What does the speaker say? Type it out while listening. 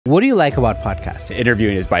What do you like about podcasting?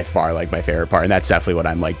 Interviewing is by far like my favorite part, and that's definitely what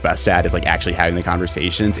I'm like best at, is like actually having the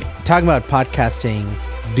conversations. Talking about podcasting,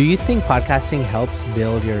 do you think podcasting helps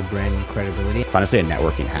build your brand credibility? It's honestly a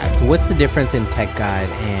networking hack. So what's the difference in Tech Guide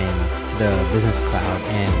and the Business Cloud,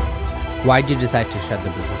 and why did you decide to shut the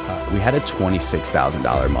Business Cloud? We had a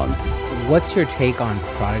 $26,000 month. What's your take on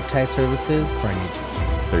productized services for an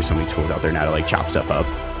agency? There's so many tools out there now to like chop stuff up.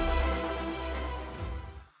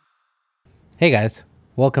 Hey guys.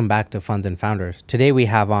 Welcome back to Funds and Founders. Today we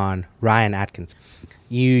have on Ryan Atkinson.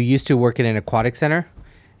 You used to work in an aquatic center.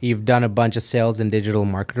 You've done a bunch of sales and digital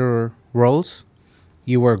marketer roles.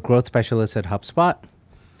 You were a growth specialist at HubSpot.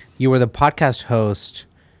 You were the podcast host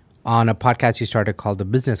on a podcast you started called The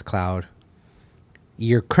Business Cloud.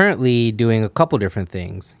 You're currently doing a couple different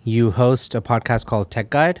things. You host a podcast called Tech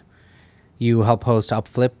Guide. You help host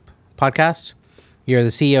Upflip podcast. You're the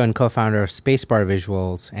CEO and co-founder of Spacebar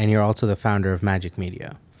Visuals, and you're also the founder of Magic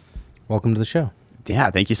Media. Welcome to the show.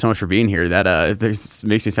 Yeah, thank you so much for being here. That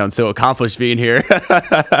makes me sound so accomplished being here.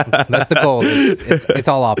 That's the goal. It's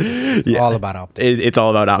all optics. It's all about optics. It's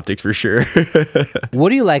all about optics for sure. What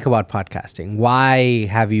do you like about podcasting? Why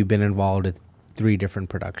have you been involved with 3 different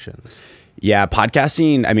productions? Yeah,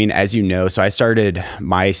 podcasting, I mean, as you know, so I started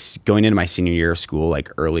going into my senior year of school, like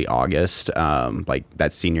early August, like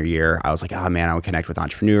that senior year, I was like, oh man, I want to connect with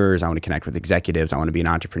entrepreneurs. I want to connect with executives. I want to be an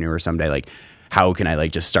entrepreneur someday. Like, how can I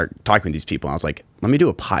like just start talking with these people? And I was like, let me do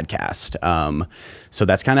a podcast. So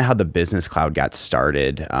that's kind of how the Business Cloud got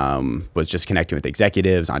started, was just connecting with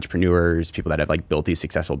executives, entrepreneurs, people that have like built these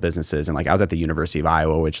successful businesses. And like, I was at the University of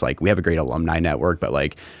Iowa, which like we have a great alumni network, but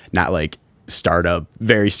like not like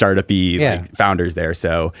very startup-y like founders there.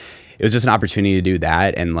 So it was just an opportunity to do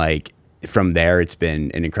that. And like from there, it's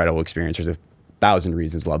been an incredible experience. There's 1,000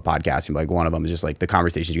 reasons to love podcasting. But like one of them is just like the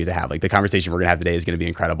conversations you get to have. Like the conversation we're gonna have today is gonna be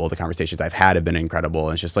incredible. The conversations I've had have been incredible.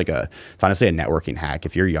 And it's just like it's honestly a networking hack.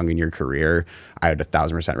 If you're young in your career, I would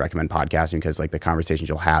 1,000% recommend podcasting, because like the conversations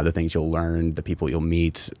you'll have, the things you'll learn, the people you'll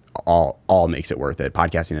meet, all makes it worth it.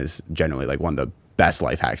 Podcasting is generally like one of the best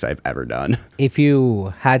life hacks I've ever done. If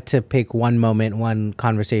you had to pick one moment, one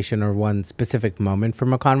conversation, or one specific moment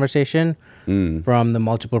from a conversation from the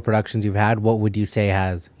multiple productions you've had, what would you say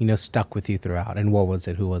has, stuck with you throughout? And what was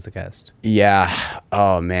it? Who was the guest? Yeah.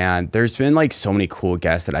 Oh man. There's been like so many cool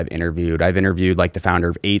guests that I've interviewed. I've interviewed like the founder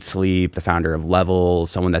of 8 Sleep, the founder of Level,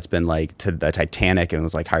 someone that's been like to the Titanic and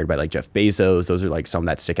was like hired by like Jeff Bezos. Those are like some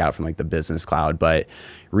that stick out from like the Business Cloud. But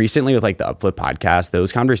recently with like the Upflip podcast,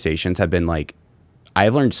 those conversations have been like,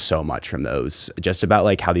 I've learned so much from those, just about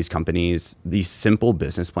like how these companies, these simple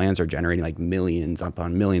business plans are generating like millions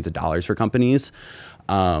upon millions of dollars for companies.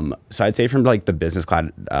 So I'd say from like the Business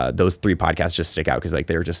Cloud, those 3 podcasts just stick out because like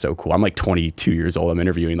they're just so cool. I'm like 22 years old. I'm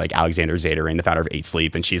interviewing like Alexandra Zadarian, the founder of 8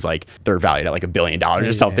 Sleep, and she's like, they're valued at like $1 billion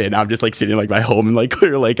or something. And I'm just like sitting in like my home in like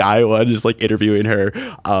Clear Lake, Iowa, just like interviewing her.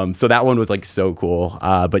 So that one was like so cool.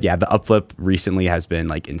 But yeah, the Upflip recently has been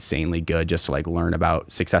like insanely good, just to like learn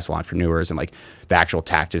about successful entrepreneurs and like the actual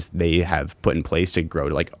tactics they have put in place to grow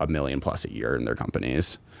to like $1 million+ a year in their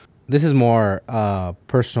companies. This is more a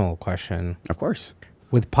personal question. Of course.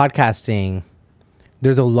 With podcasting,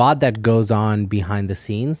 there's a lot that goes on behind the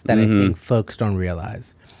scenes that I think folks don't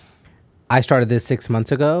realize. I started this 6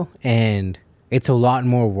 months ago, and it's a lot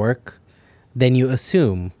more work than you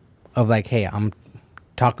assume of like, hey, I'm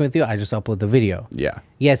talking with you, I just upload the video. Yeah.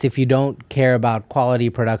 Yes, if you don't care about quality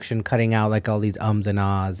production, cutting out like all these ums and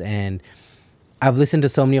ahs, and I've listened to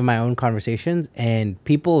so many of my own conversations, and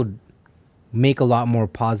people make a lot more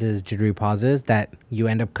pauses, jittery pauses that you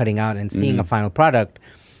end up cutting out and seeing a final product.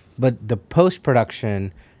 But the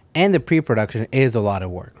post-production and the pre-production is a lot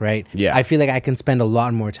of work, right? Yeah. I feel like I can spend a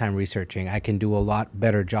lot more time researching. I can do a lot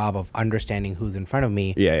better job of understanding who's in front of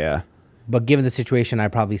me. Yeah. But given the situation, I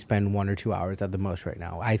probably spend 1 or 2 hours at the most right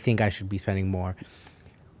now. I think I should be spending more.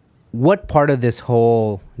 What part of this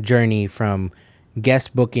whole journey, from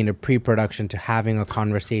guest booking to pre-production to having a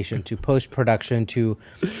conversation to post-production to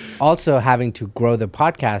also having to grow the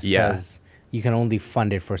podcast because you can only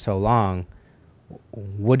fund it for so long,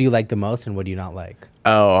 what do you like the most and what do you not like?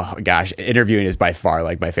 Oh gosh, interviewing is by far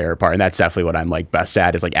like my favorite part, and that's definitely what I'm like best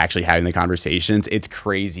at, is like actually having the conversations. It's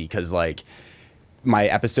crazy because like my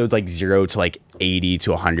episodes like 0 to like 80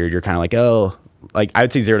 to 100, you're kind of like, oh, like I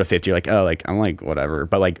would say 0 to 50, you're like, oh, like I'm like whatever.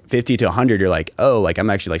 But like 50 to 100, you're like, oh, like I'm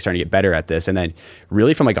actually like starting to get better at this. And then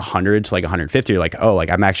really from like 100 to like 150, you're like, oh, like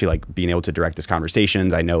I'm actually like being able to direct this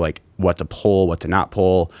conversations. I know like what to pull, what to not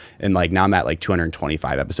pull. And like now I'm at like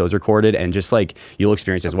 225 episodes recorded, and just like you'll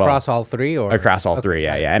experience as well. Across all three, or across all three,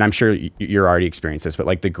 yeah. And I'm sure you're already experienced this, but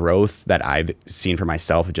like the growth that I've seen for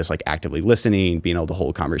myself of just like actively listening, being able to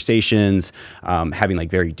hold conversations, having like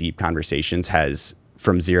very deep conversations has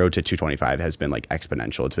from 0 to 225 has been like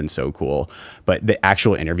exponential. It's been so cool. But the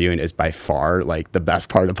actual interviewing is by far like the best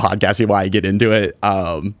part of podcasting, why I get into it.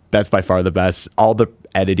 That's by far the best. All the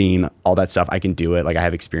editing, all that stuff, I can do it. Like I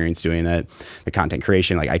have experience doing it. The content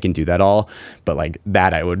creation, like I can do that all. But like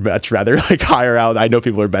that I would much rather like hire out. I know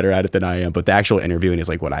people are better at it than I am, but the actual interviewing is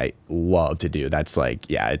like what I love to do. That's like,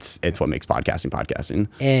 yeah, it's what makes podcasting.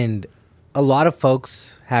 And a lot of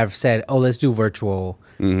folks have said, oh, let's do virtual.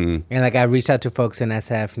 And like I reached out to folks in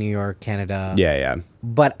SF, New York, Canada. Yeah.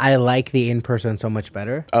 But I like the in-person so much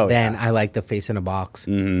better than I like the face in a box.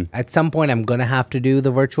 At some point, I'm going to have to do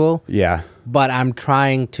the virtual. Yeah. But I'm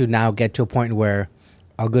trying to now get to a point where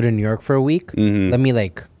I'll go to New York for a week. Let me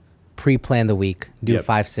like pre-plan the week, do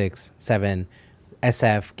 5, 6, 7,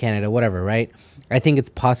 SF, Canada, whatever, right? I think it's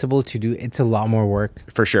possible to do. It's a lot more work.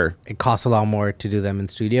 For sure. It costs a lot more to do them in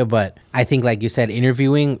studio. But I think, like you said,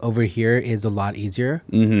 interviewing over here is a lot easier.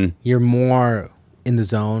 You're more in the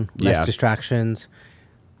zone, less distractions.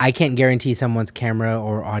 I can't guarantee someone's camera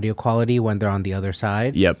or audio quality when they're on the other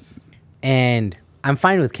side. Yep. And I'm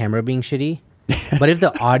fine with camera being shitty. But if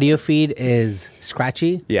the audio feed is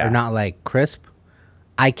scratchy or not like crisp,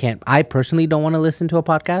 I can't. I personally don't want to listen to a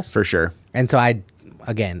podcast. For sure. And so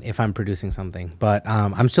again, if I'm producing something, but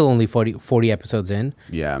I'm still only 40 episodes in.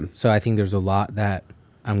 Yeah. So I think there's a lot that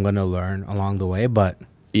I'm going to learn along the way, but.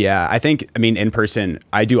 Yeah, I mean, in person,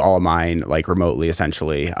 I do all of mine like remotely,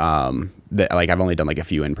 essentially. Like I've only done like a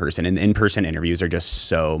few in person, and in-person interviews are just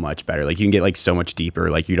so much better. Like you can get like so much deeper.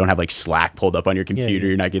 Like you don't have like Slack pulled up on your computer.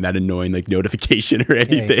 You're not getting that annoying like notification or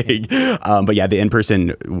anything. But yeah, the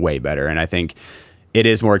in-person way better. And I think it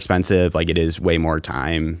is more expensive. Like it is way more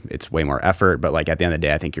time. It's way more effort. But like at the end of the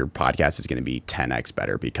day, I think your podcast is going to be 10x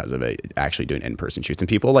better because of it actually doing in-person shoots. And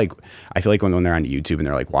people like, I feel like when they're on YouTube and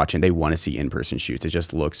they're like watching, they want to see in-person shoots. It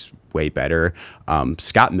just looks way better.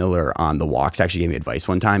 Scott Miller on The Walks actually gave me advice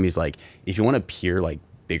one time. He's like, if you want to appear like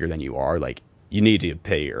bigger than you are, like you need to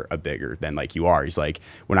pay a bigger than like you are. He's like,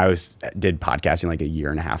 when I did podcasting like a year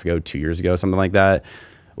and a half ago, 2 years ago, something like that,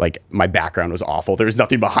 like my background was awful. There was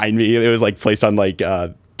nothing behind me. It was like placed on like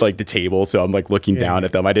the table. So I'm like looking down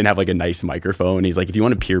at them. I didn't have like a nice microphone. He's like, if you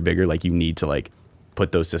want to peer bigger, like you need to like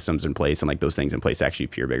put those systems in place and like those things in place to actually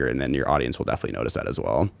peer bigger. And then your audience will definitely notice that as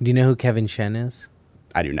well. Do you know who Kevin Shen is?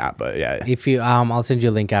 I do not, but yeah. If you, I'll send you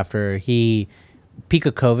a link after. Peak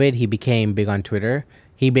of COVID, he became big on Twitter.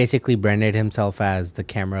 He basically branded himself as the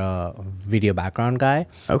camera video background guy.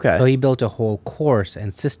 Okay. So he built a whole course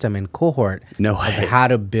and system and cohort of how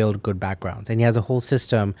to build good backgrounds. And he has a whole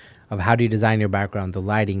system of how do you design your background, the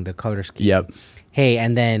lighting, the color scheme. Yep. Hey,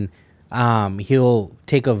 and then he'll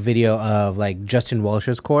take a video of like Justin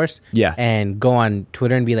Welsh's course and go on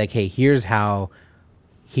Twitter and be like, hey, here's how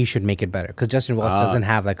he should make it better, because Justin Welsh doesn't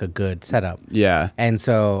have like a good setup. Yeah. And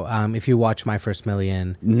so if you watch My First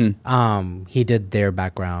Million, he did their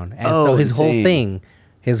background. And so his whole thing,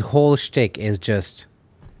 his whole shtick is just,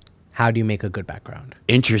 how do you make a good background?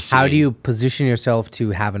 Interesting. How do you position yourself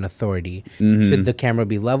to have an authority? Should the camera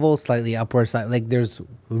be level, slightly upward, like there's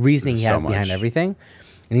reasoning he has behind everything.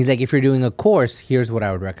 And he's like, if you're doing a course, here's what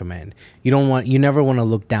I would recommend. You never want to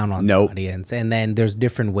look down on the audience. And then there's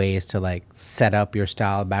different ways to like set up your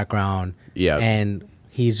style, background. Yeah. And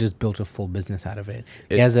he's just built a full business out of it.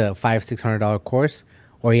 He has a $500-$600 course,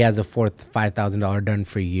 or he has a $5,000 done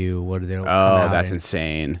for you. What are they? Oh, that's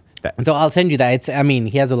insane. And so I'll send you that.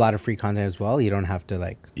 He has a lot of free content as well. You don't have to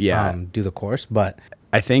like do the course, but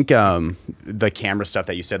I think the camera stuff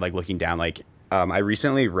that you said, like looking down, like I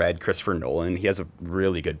recently read Christopher Nolan. He has a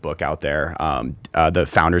really good book out there. The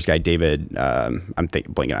Founders guy, David,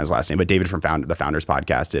 blanking on his last name, but David from the Founders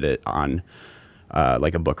podcast did it on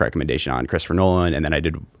like a book recommendation on Christopher Nolan. And then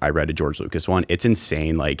I read a George Lucas one. It's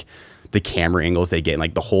insane. Like the camera angles they get, and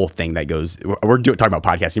like the whole thing that goes, talking about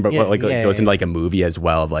podcasting, but goes into like a movie as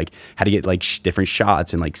well, of like how to get like different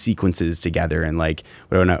shots and like sequences together. And like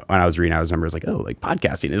when I was reading, I remember like, oh, like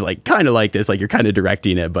podcasting is like kind of like this, like you're kind of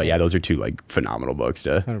directing it. But yeah, those are two like phenomenal books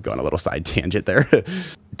to 100%. Go on a little side tangent there.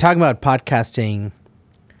 Talking about podcasting,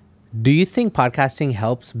 do you think podcasting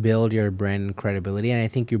helps build your brand credibility? And I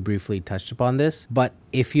think you briefly touched upon this, but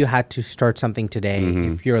if you had to start something today,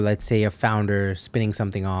 if you're, let's say, a founder spinning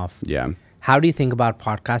something off, How do you think about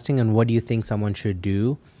podcasting, and what do you think someone should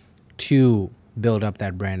do to build up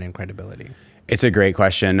that brand and credibility? It's a great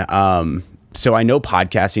question. So I know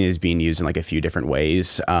podcasting is being used in like a few different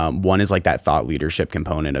ways. One is like that thought leadership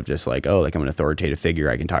component of just like, oh, like I'm an authoritative figure,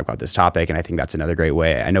 I can talk about this topic. And I think that's another great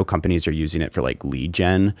way. I know companies are using it for like lead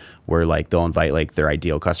gen, where like they'll invite like their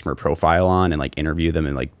ideal customer profile on and like interview them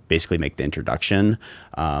and like basically make the introduction.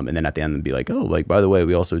 And then at the end be like, oh, like, by the way,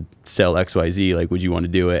 we also sell XYZ. Like, would you want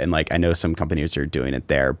to do it? And like, I know some companies are doing it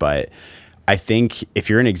there, but I think if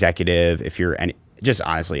you're an executive, if you're just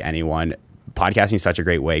honestly anyone, podcasting is such a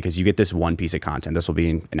great way because you get this one piece of content. This will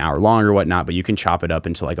be an hour long or whatnot, but you can chop it up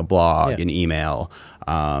into like a blog, an email,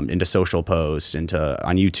 into social posts, on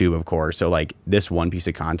YouTube, of course. So like this one piece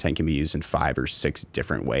of content can be used in 5 or 6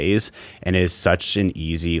 different ways, and it is such an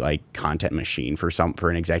easy like content machine for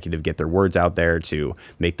an executive to get their words out there, to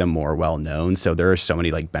make them more well known. So there are so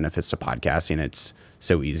many like benefits to podcasting. It's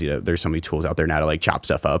so easy there's so many tools out there now to like chop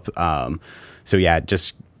stuff up. So yeah,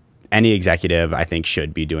 just any executive, I think,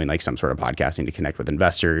 should be doing like some sort of podcasting to connect with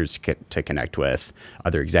investors, to connect with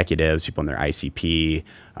other executives, people in their ICP.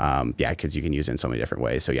 Because you can use it in so many different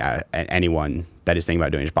ways. So yeah, anyone that is thinking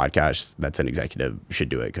about doing a podcast that's an executive should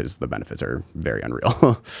do it because the benefits are very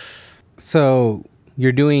unreal. So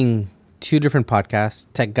you're doing 2 different podcasts,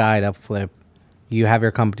 Tech Guide, Upflip. You have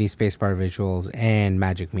your company, Spacebar Visuals, and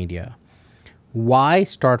Magic Media. Why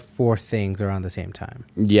start 4 things around the same time?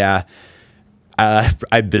 Yeah. I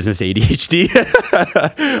have business ADHD.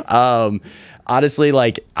 Honestly,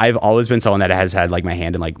 like I've always been someone that has had like my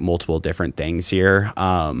hand in like multiple different things here.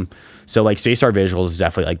 So like Spacebar Visuals is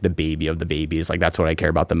definitely like the baby of the babies. Like that's what I care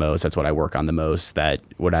about the most. That's what I work on the most. That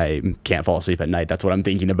when I can't fall asleep at night, that's what I'm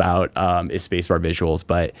thinking about, is Spacebar Visuals.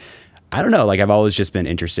 But I don't know, like I've always just been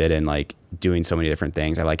interested in like doing so many different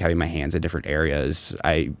things. I like having my hands in different areas.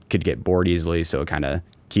 I could get bored easily, so it kind of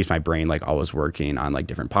keeps my brain like always working on like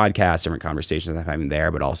different podcasts, different conversations I'm having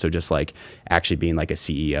there, but also just like actually being like a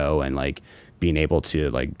CEO and like being able to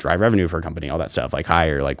like drive revenue for a company, all that stuff, like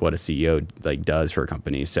hire, like what a CEO like does for a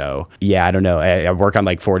company. So yeah, I don't know. I work on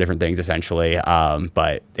like 4 different things essentially.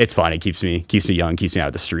 But it's fun. It keeps me young, keeps me out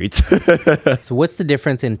of the streets. So what's the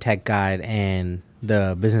difference in Tech Guide and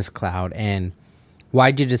the Business Cloud, and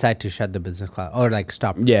why did you decide to shut the Business Cloud or like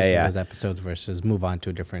stop those episodes versus move on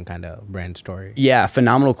to a different kind of brand story? Yeah,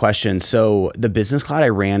 phenomenal question. So the Business Cloud I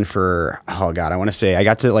ran for, oh God, I want to say I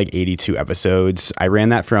got to like 82 episodes. I ran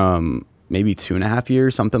that from maybe 2.5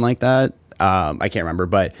 years, something like that. I can't remember,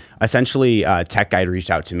 but essentially Tech Guide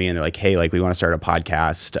reached out to me and they're like, hey, like we want to start a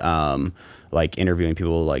podcast, like interviewing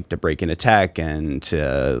people like to break into tech and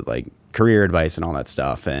to like career advice and all that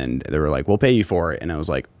stuff. And they were like, we'll pay you for it. And I was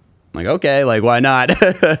like, okay, like why not?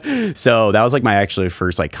 So that was like my actually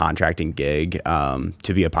first like contracting gig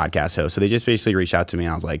to be a podcast host. So they just basically reached out to me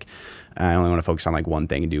and I was like, I only want to focus on like one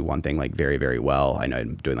thing and do one thing like very, very well. I know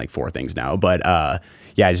I'm doing like 4 things now, but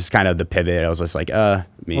yeah, just kind of the pivot. I was just like,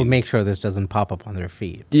 we'll make sure this doesn't pop up on their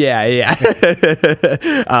feed. Yeah.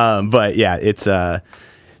 But yeah, it's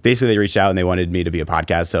basically they reached out and they wanted me to be a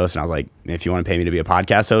podcast host. And I was like, if you want to pay me to be a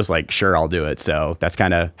podcast host, like, sure, I'll do it. So that's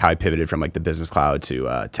kind of how I pivoted from like the Business Cloud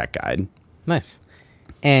to Tech Guide. Nice.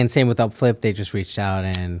 And same with Upflip. They just reached out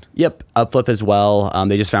and... Yep. Upflip as well.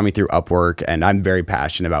 They just found me through Upwork, and I'm very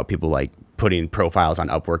passionate about people like putting profiles on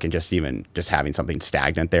Upwork and just having something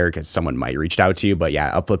stagnant there because someone might reach out to you. But yeah,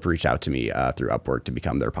 Upflip reached out to me through Upwork to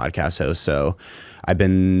become their podcast host. So I've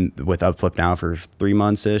been with Upflip now for 3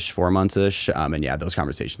 months-ish, 4 months-ish. And yeah, those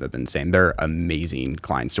conversations have been insane. They're amazing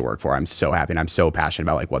clients to work for. I'm so happy and I'm so passionate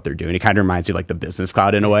about like what they're doing. It kind of reminds me of like the Business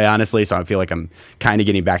Cloud in a way, honestly. So I feel like I'm kind of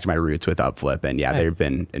getting back to my roots with Upflip. And yeah, They've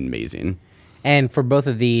been amazing. And for both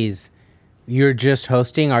of these, you're just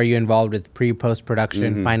hosting? Are you involved with pre-post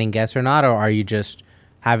production, finding guests or not? Or are you just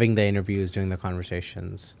having the interviews, doing the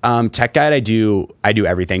conversations? Tech Guide, I do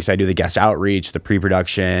everything. So I do the guest outreach, the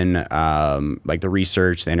pre-production, like the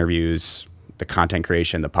research, the interviews, the content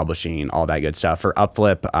creation, the publishing, all that good stuff. For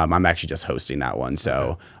Upflip, I'm actually just hosting that one.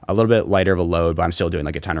 So a little bit lighter of a load, but I'm still doing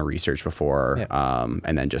like a ton of research before,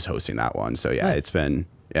 and then just hosting that one. So yeah, it's fun.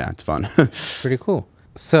 Pretty cool.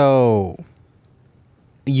 So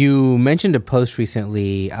you mentioned a post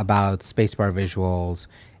recently about Spacebar Visuals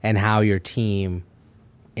and how your team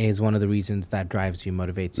is one of the reasons that drives you,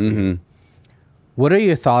 motivates you. What are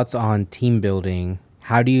your thoughts on team building?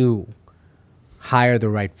 How do you hire the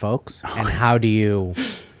right folks? And how do you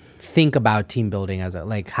think about team building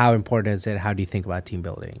how important is it? How do you think about team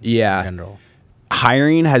building in general?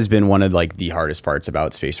 Hiring has been one of like the hardest parts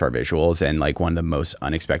about Spacebar Visuals and like one of the most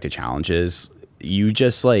unexpected challenges. You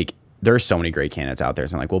just like, there's so many great candidates out there.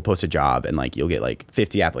 So like we'll post a job and like you'll get like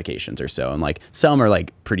 50 applications or so, and like some are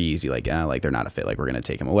like pretty easy, like like they're not a fit, like we're gonna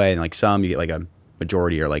take them away, and like some you get like a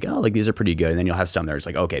majority are like, oh, like these are pretty good, and then you'll have some that's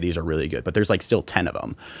like, okay, these are really good, but there's like still 10 of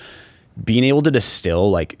them. Being able to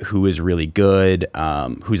distill like who is really good,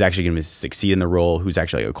 who's actually going to succeed in the role, who's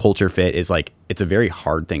actually like a culture fit, is like, it's a very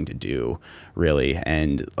hard thing to do, really.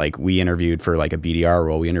 And like we interviewed for like a BDR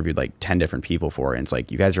role, we interviewed like 10 different people for it, and it's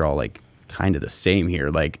like, you guys are all like kind of the same here.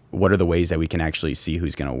 Like, what are the ways that we can actually see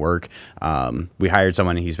who's going to work? We hired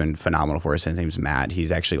someone, and he's been phenomenal for us. His name's Matt.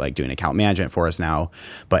 He's actually like doing account management for us now.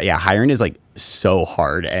 But yeah, hiring is like so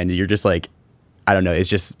hard, and you're just like, I don't know. It's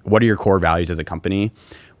just, what are your core values as a company?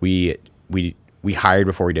 We hired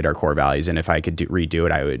before we did our core values, and if I could redo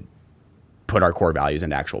it, I would put our core values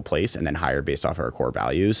into actual place and then hire based off our core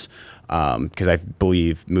values. Because I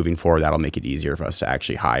believe moving forward, that'll make it easier for us to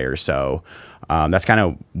actually hire. So that's kind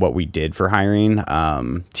of what we did for hiring.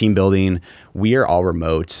 Team building, we are all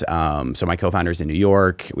remote. So my co-founder's in New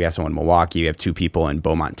York. We have someone in Milwaukee. We have 2 people in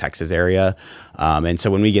Beaumont, Texas area. And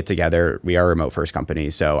so when we get together, we are a remote first company.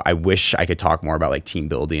 So I wish I could talk more about like team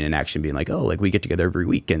building and actually being like, oh, like we get together every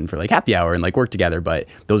weekend for like happy hour and like work together. But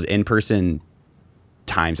those in-person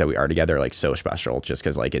times that we are together are like so special, just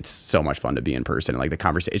because like it's so much fun to be in person, and like the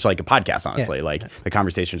conversation, it's like a podcast, honestly. Yeah. Like the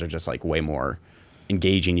conversations are just like way more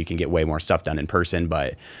engaging. You can get way more stuff done in person.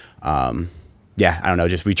 But yeah, I don't know,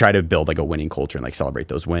 just we try to build like a winning culture and like celebrate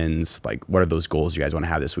those wins. Like, what are those goals you guys want to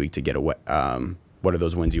have this week to get away? What are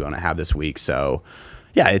those wins you want to have this week? So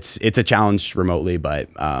yeah, it's a challenge remotely, but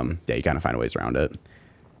yeah, you kind of find ways around it.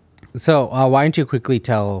 So why don't you quickly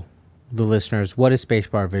tell the listeners, what is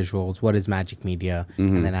Spacebar Visuals, what is Magic Media,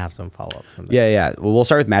 and then I have some follow-up from that. Yeah. Well, we'll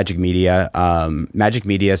start with Magic Media. Magic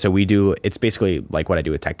Media, so it's basically like what I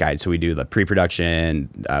do with Tech Guide. So we do the pre-production,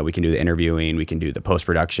 we can do the interviewing, we can do the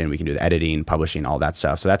post-production, we can do the editing, publishing, all that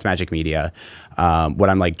stuff. So that's Magic Media. What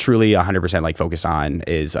I'm like truly 100% like focused on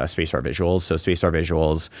is Spacebar Visuals. So Spacebar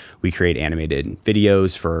Visuals, we create animated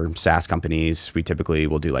videos for SaaS companies. We typically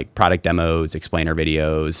will do like product demos, explainer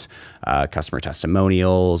videos, customer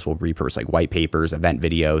testimonials. We'll repurpose like white papers, event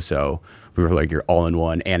video. So we were like your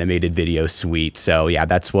all-in-one animated video suite. So yeah,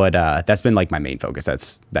 that's what that's been like my main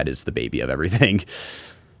focus. That is the baby of everything.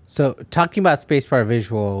 So talking about Spacebar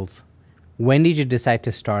Visuals, when did you decide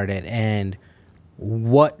to start it, and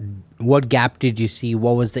what gap did you see?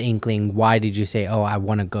 What was the inkling? Why did you say, oh, I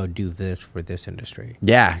want to go do this for this industry?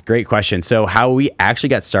 Yeah, great question. So how we actually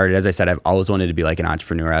got started, as I said, I've always wanted to be like an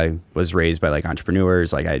entrepreneur. I was raised by like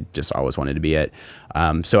entrepreneurs. Like I just always wanted to be it.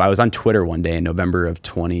 So I was on Twitter one day in November of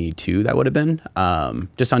 22, that would have been,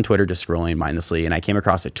 just on Twitter, just scrolling mindlessly. And I came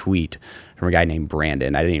across a tweet from a guy named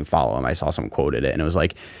Brandon. I didn't even follow him. I saw someone quoted it, and it was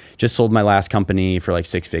like, just sold my last company for like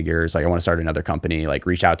 6 figures. Like I want to start another company. Like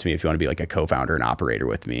reach out to me if you want to be like a co-founder and operator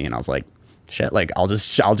with me. And I was like, shit, like I'll just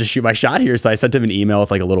shoot my shot here. So I sent him an email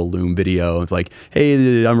with like a little Loom video. It's like,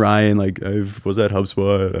 hey, I'm Ryan. Like I was at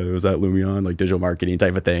HubSpot. I was at Lumion, like digital marketing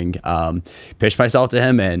type of thing. Pitched myself to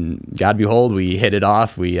him, and God behold, we hit it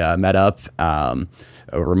off. We met up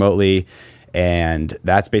remotely, and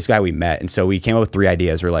that's basically how we met. And so we came up with 3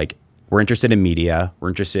 ideas. We're like, we're interested in media, we're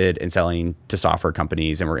interested in selling to software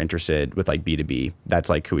companies, and we're interested with like B2B. That's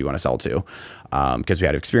like who we want to sell to, because we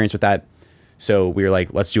had experience with that. So we were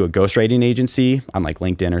like, let's do a ghostwriting agency on like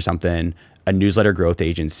LinkedIn or something, a newsletter growth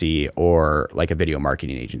agency, or like a video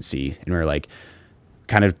marketing agency. And we were like,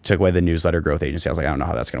 kind of took away the newsletter growth agency. I was like, I don't know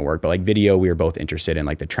how that's going to work, but like video, we were both interested in,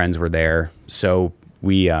 like the trends were there. So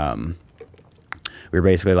we were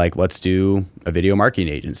basically like, let's do a video marketing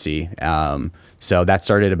agency. So that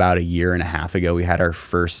started about 1.5 years ago. We had our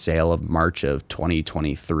first sale of March of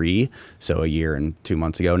 2023. So 1 year and 2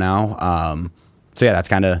 months ago now. So yeah, that's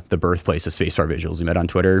kind of the birthplace of Spacebar Visuals. We met on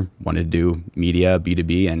Twitter, wanted to do media,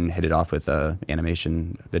 B2B, and hit it off with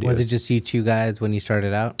animation videos. Was it just you 2 guys when you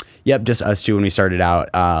started out? Yep, just us 2 when we started out.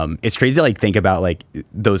 It's crazy to like think about like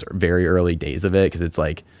those very early days of it, because it's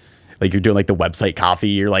like you're doing like the website copy,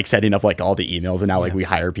 you're like setting up like all the emails, and now like we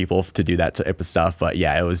hire people to do that type of stuff. But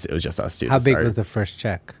yeah, it was just us 2. How big was the first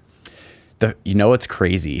check? You know what's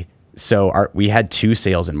crazy? So we had 2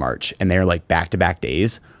 sales in March, and they're like back-to-back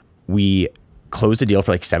days. We closed a deal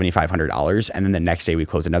for like $7,500, and then the next day we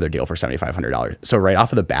closed another deal for $7,500. So right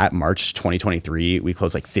off of the bat, March 2023, we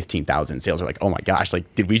closed like 15,000 sales. We're like, oh my gosh,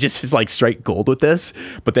 like did we just like strike gold with this?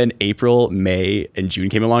 But then April, May, and June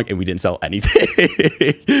came along, and we didn't sell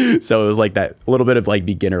anything. So it was like that little bit of like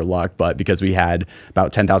beginner luck, but because we had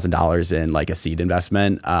about $10,000 in like a seed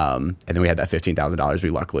investment, and then we had that $15,000, we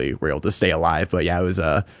luckily were able to stay alive. But yeah, it was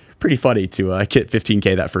pretty funny to get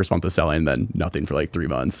 15K that first month of selling and then nothing for like 3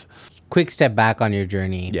 months. Quick step back on your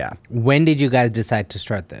journey. Yeah. When did you guys decide to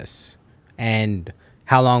start this? And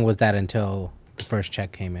how long was that until the first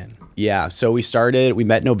check came in? Yeah. So we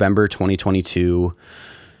met November 2022.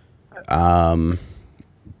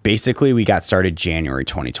 Basically we got started January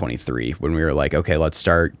 2023 when we were like, okay, let's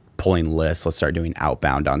start pulling lists. Let's start doing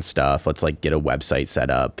outbound on stuff. Let's like get a website set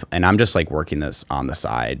up. And I'm just like working this on the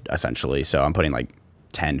side essentially. So I'm putting like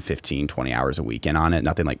 10, 15, 20 hours a week in on it.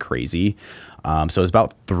 Nothing like crazy. So it was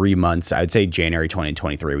about 3 months. I would say January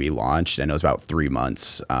 2023 we launched, and it was about 3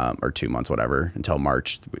 months or 2 months, whatever, until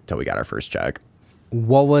March, until we got our first check.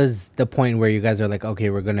 What was the point where you guys are like, okay,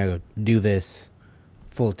 we're going to do this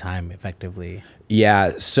full time effectively?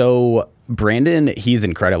 Yeah. So Brandon, he's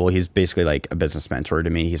incredible. He's basically like a business mentor to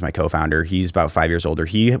me. He's my co-founder. He's about 5 years older.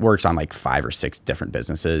 He works on like 5 or 6 different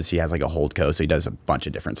businesses. He has like a holdco, so he does a bunch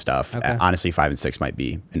of different stuff. Okay. Honestly, 5 and 6 might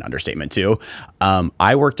be an understatement too.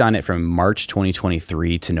 I worked on it from March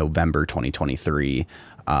 2023 to November 2023,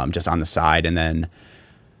 just on the side. And then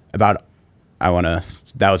that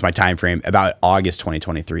was my time frame. About August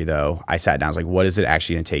 2023 though, I sat down, I was like, what is it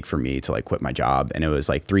actually going to take for me to like quit my job? And it was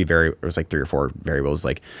like 3 or 4 variables.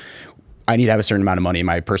 Like, I need to have a certain amount of money in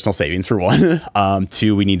my personal savings for one.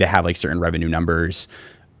 2, we need to have like certain revenue numbers.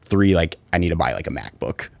 3, like I need to buy like a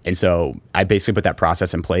MacBook. And so I basically put that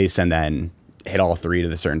process in place and then hit all 3 to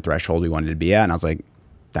the certain threshold we wanted to be at. And I was like,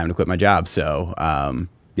 time to quit my job. So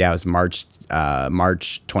yeah, it was March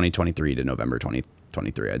 2023 to November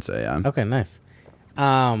 2023, I'd say. Yeah. Okay, nice.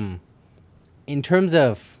 In terms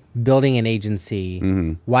of building an agency,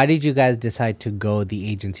 why did you guys decide to go the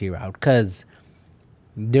agency route? Because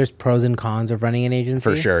there's pros and cons of running an agency.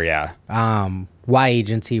 For sure, yeah. Why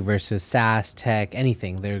agency versus SaaS, tech,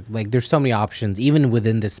 anything? There's so many options, even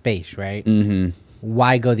within the space, right?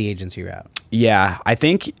 Why go the agency route? Yeah, I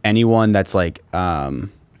think anyone that's like,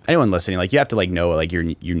 anyone listening, like you have to like know what like your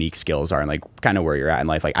unique skills are and like kind of where you're at in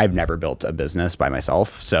life. Like I've never built a business by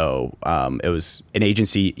myself. So it was an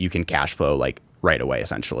agency you can cash flow like right away,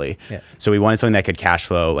 essentially. Yeah. So we wanted something that could cash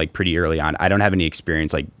flow like pretty early on. I don't have any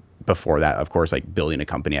experience like before that, of course, like building a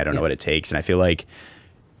company. I don't know what it takes. And I feel like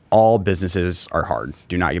all businesses are hard.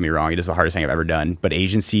 Do not get me wrong. It is the hardest thing I've ever done. But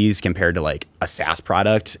agencies compared to like a SaaS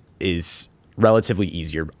product is relatively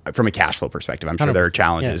easier from a cash flow perspective. I'm sure there are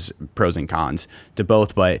challenges, pros and cons to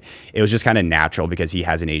both, but it was just kind of natural because he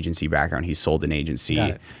has an agency background. He sold an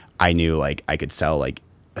agency. I knew like I could sell like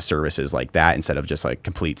services like that instead of just like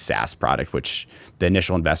complete SaaS product, which the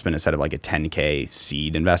initial investment instead of like a 10K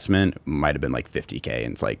seed investment might have been like 50K.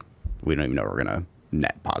 And it's like, we don't even know we're going to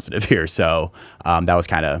net positive here. So that was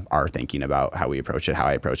kind of our thinking about how we approach it, how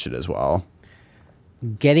I approached it as well.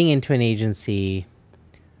 Getting into an agency,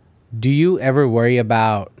 do you ever worry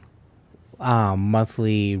about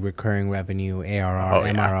monthly recurring revenue, ARR,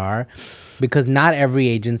 MRR? Because not every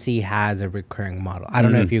agency has a recurring model. I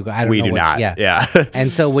don't know if you... We do not. Yeah.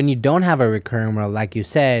 And so when you don't have a recurring model, like you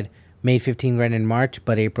said, made 15 grand in March,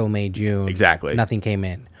 but April, May, June, exactly, nothing came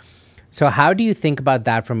in. So how do you think about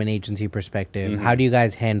that from an agency perspective? How do you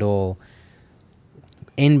guys handle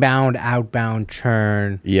inbound, outbound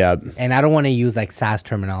churn? Yeah. And I don't want to use like SaaS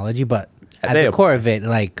terminology, but at the core of it,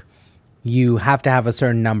 like you have to have a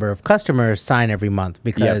certain number of customers sign every month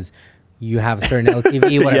because you have a certain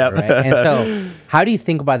LTV, whatever, right? And so how do you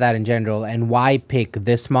think about that in general, and why pick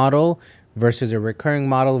this model versus a recurring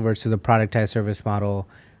model versus a productized service model?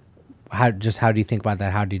 How do you think about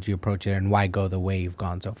that? How did you approach it, and why go the way you've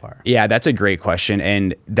gone so far? Yeah, that's a great question.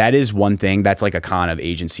 And that is one thing that's like a con of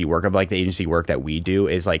agency work, of like the agency work that we do,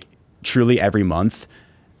 is like truly every month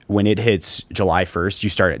when it hits July 1st, you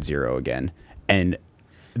start at 0 again. And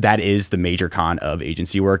that is the major con of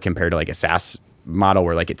agency work compared to like a SaaS model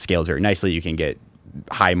where like it scales very nicely. You can get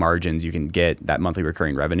high margins, you can get that monthly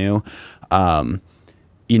recurring revenue.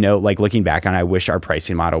 You know, like looking back on it, I wish our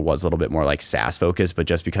pricing model was a little bit more like SaaS focused, but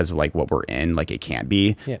just because of like what we're in, like it can't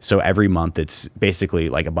be. Yeah. So every month it's basically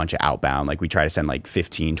like a bunch of outbound. Like we try to send like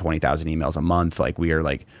 15, 20,000 emails a month. Like we are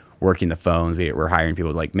like working the phones. We're hiring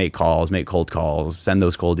people to like make calls, make cold calls, send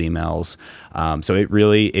those cold emails. So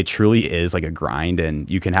it truly is like a grind, and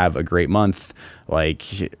you can have a great month,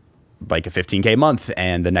 like a 15K month,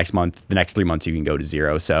 and the next 3 months you can go to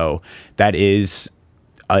 0. So that is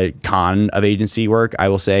a con of agency work, I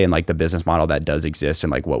will say, and like the business model that does exist and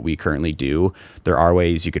like what we currently do. There are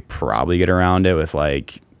ways you could probably get around it with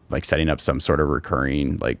like setting up some sort of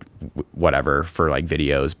recurring like whatever for like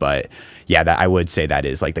videos. But yeah, that I would say that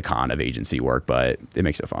is like the con of agency work, but it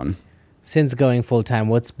makes it fun. Since going full time,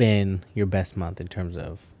 what's been your best month in terms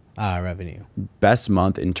of revenue? Best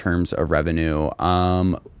month in terms of revenue,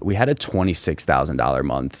 we had a $26,000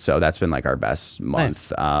 month, so that's been like our best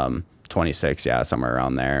month. Nice. 26, yeah, somewhere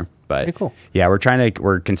around there. But pretty cool. Yeah,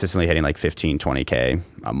 we're consistently hitting like 15, 20K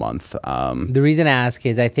a month. The reason I ask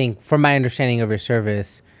is I think from my understanding of your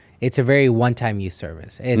service, it's a very one-time use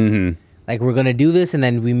service. It's like we're gonna do this, and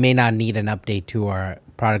then we may not need an update to our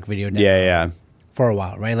product video demo for a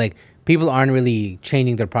while, right? Like people aren't really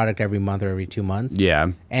changing their product every month or every 2 months.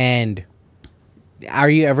 Yeah. And are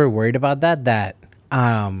you ever worried about that?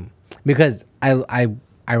 Because I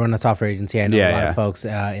run a software agency. I know a lot of folks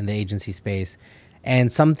in the agency space.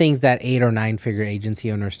 And some things that 8 or 9 figure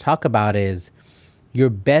agency owners talk about is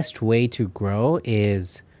your best way to grow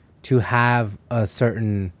is to have a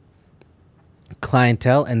certain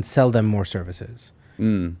clientele and sell them more services.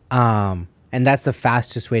 And that's the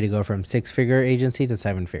fastest way to go from 6-figure agency to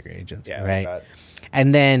 7-figure agency, right?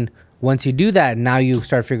 And then once you do that, now you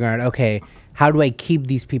start figuring out, okay, how do I keep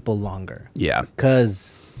these people longer? Yeah.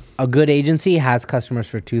 Because a good agency has customers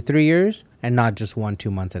for 2-3 years and not just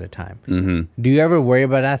 1-2 months at a time. Do you ever worry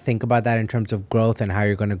about that? Think about that in terms of growth and how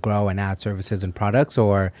you're going to grow and add services and products?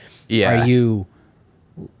 Or are you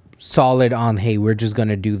solid on, hey, we're just going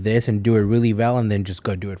to do this and do it really well and then just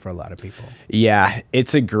go do it for a lot of people? Yeah,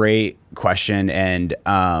 it's a great question. And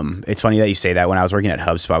it's funny that you say that. When I was working at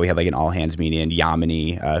HubSpot, we had like an all hands meeting, and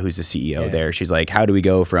Yamini, who's the CEO there, she's like, how do we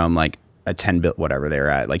go from like a whatever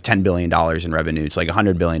they're at, like $10 billion in revenue to like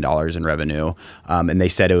 $100 billion in revenue? And they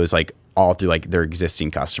said it was like all through like their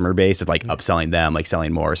existing customer base of like upselling them, like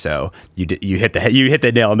selling more. So you hit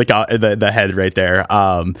the nail on the head right there.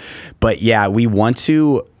 But yeah,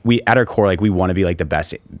 we at our core, like we want to be like the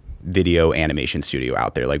best video animation studio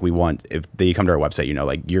out there. Like we want, if they come to our website, you know,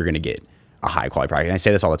 like you're going to get a high quality product. And I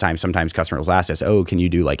say this all the time. Sometimes customers will ask us, oh, can you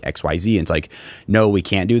do like XYZ? And it's like, no, we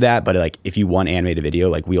can't do that. But like, if you want animated video,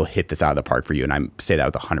 like we'll hit this out of the park for you. And I say that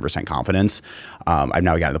with 100% confidence. I've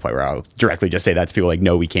now gotten to the point where I'll directly just say that to people, like,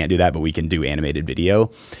 no, we can't do that, but we can do animated video.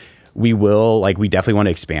 We definitely want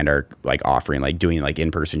to expand our like offering, like doing like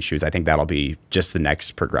in-person shoots. I think that'll be just the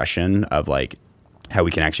next progression of like how we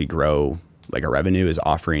can actually grow like our revenue, is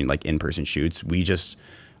offering like in-person shoots.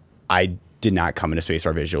 I did not come into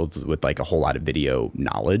Spacebar Visuals with like a whole lot of video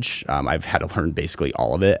knowledge. I've had to learn basically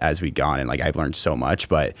all of it as we've gone, and like I've learned so much.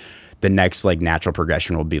 But the next like natural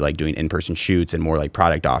progression will be like doing in-person shoots and more like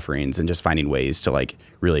product offerings and just finding ways to like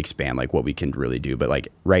really expand like what we can really do. But like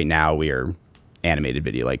right now we are animated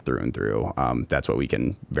video like through and through. That's what we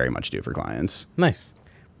can very much do for clients. Nice.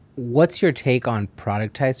 What's your take on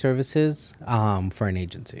productized services for an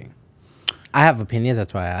agency? I have opinions,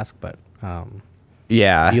 that's why I ask, but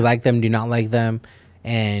yeah. Do you like them? Do you not like them?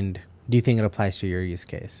 And do you think it applies to your use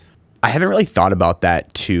case? I haven't really thought about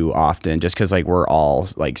that too often, just because like we're all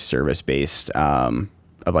like service based of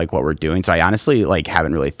like what we're doing. So I honestly like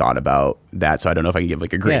haven't really thought about that. So I don't know if I can give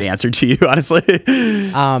like a great answer to you, honestly.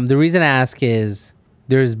 The reason I ask is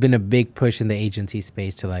there's been a big push in the agency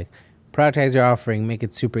space to like productize your offering, make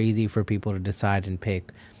it super easy for people to decide and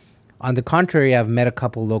pick. On the contrary, I've met a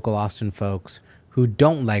couple local Austin folks who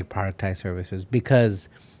don't like productized services, because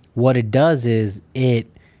what it does is it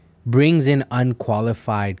brings in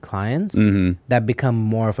unqualified clients that become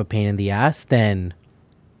more of a pain in the ass than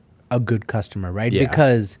a good customer, right? Yeah.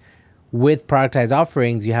 Because with productized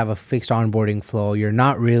offerings, you have a fixed onboarding flow. You're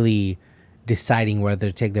not really deciding whether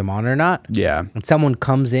to take them on or not. Yeah. And someone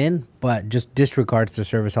comes in, but just disregards the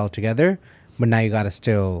service altogether, but now you got to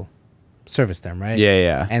still service them, right? Yeah,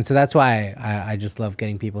 yeah. And so that's why I just love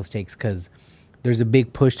getting people's takes, because there's a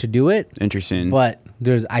big push to do it. Interesting. But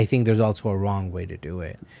I think there's also a wrong way to do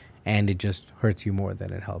it. And it just hurts you more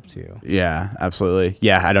than it helps you. Yeah, absolutely.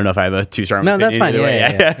 Yeah, I don't know if I have a too strong opinion. No,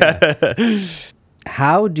 that's fine. Yeah.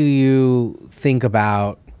 How do you think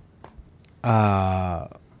about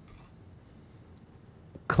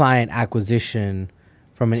client acquisition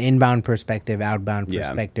from an inbound perspective, outbound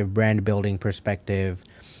perspective, brand building perspective?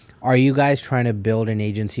 Are you guys trying to build an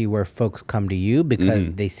agency where folks come to you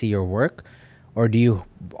because they see your work? Or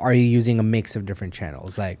are you using a mix of different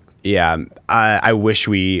channels? Like, yeah, I wish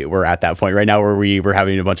we were at that point right now where we were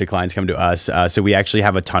having a bunch of clients come to us. So we actually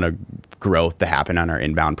have a ton of growth to happen on our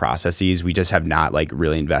inbound processes. We just have not like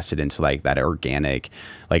really invested into like that organic,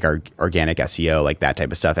 like our organic SEO, like that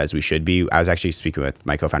type of stuff as we should be. I was actually speaking with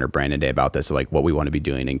my co-founder Brandon today about this, like what we want to be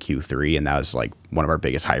doing in Q3. And that was like one of our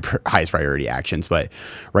biggest highest priority actions. But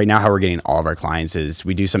right now how we're getting all of our clients is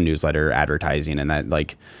we do some newsletter advertising, and that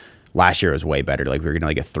like last year was way better. Like we were getting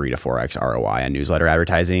like a 3 to 4x ROI on newsletter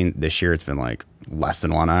advertising. This year it's been like less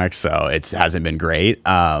than 1x, so it hasn't been great.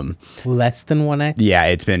 Less than 1x? Yeah,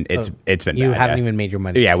 it's been bad. You haven't even made your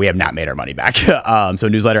money. Yeah, we have not made our money back. So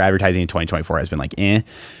newsletter advertising in 2024 has been like,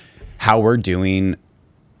 How we're getting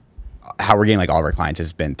like all of our clients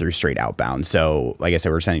has been through straight outbound. So like I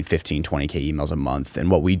said, we're sending 15, 20K emails a month.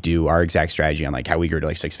 And what we do, our exact strategy on like how we grew to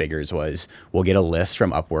like 6 figures was we'll get a list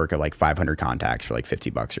from Upwork of like 500 contacts for like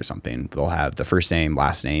 $50 or something. They'll have the first name,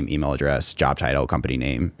 last name, email address, job title, company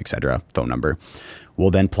name, etc., phone number.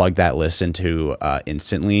 We'll then plug that list into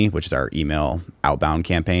Instantly, which is our email outbound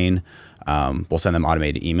campaign. We'll send them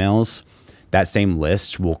automated emails. That same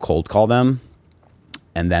list, we'll cold call them.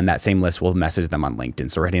 And then that same list will message them on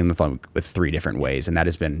LinkedIn. So we're hitting them with 3 different ways. And that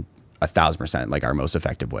has been 1,000% like our most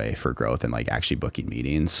effective way for growth and like actually booking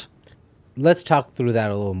meetings. Let's talk through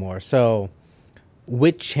that a little more. So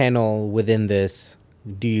which channel within this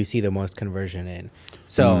do you see the most conversion in?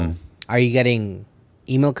 So are you getting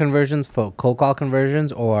email conversions, for cold call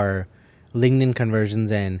conversions, or LinkedIn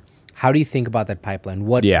conversions? And how do you think about that pipeline?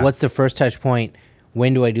 What's the first touch point?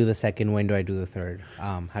 When do I do the second? When do I do the third?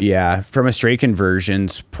 From a straight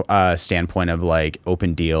conversions standpoint of like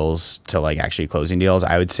open deals to like actually closing deals,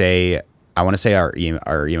 I want to say our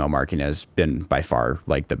email marketing has been by far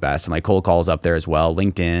like the best, and like cold calls up there as well.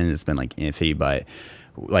 LinkedIn has been like iffy, but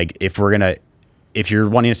like if you're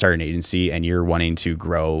wanting to start an agency and you're wanting to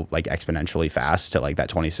grow like exponentially fast to like that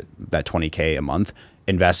 20K a month,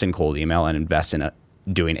 invest in cold email and invest in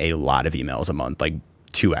doing a lot of emails a month, like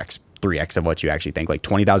 2x. 3x of what you actually think. Like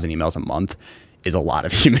 20,000 emails a month is a lot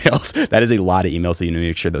of emails. That is a lot of emails. So you need to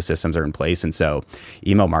make sure those systems are in place. And so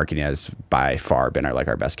email marketing has by far been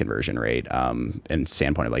our best conversion rate and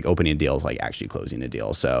standpoint of like opening deals, like actually closing a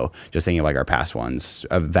deal. So just thinking of like our past ones,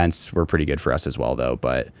 events were pretty good for us as well though.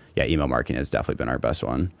 But yeah, email marketing has definitely been our best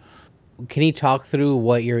one. Can you talk through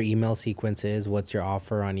what your email sequence is? What's your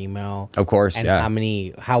offer on email? Of course,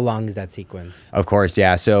 and how long is that sequence? Of course,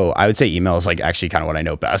 yeah. So I would say email is like actually kind of what I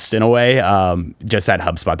know best in a way. Just at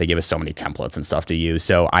HubSpot, they give us so many templates and stuff to use.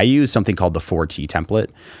 So I use something called the 4T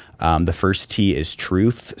template. The first T is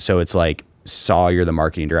truth. So it's like, saw you're the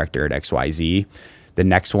marketing director at XYZ. The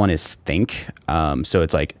next one is think. So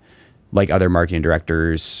it's like other marketing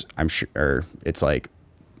directors, I'm sure it's like,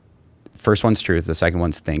 first one's truth, the second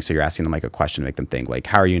one's think. So you're asking them like a question to make them think, like,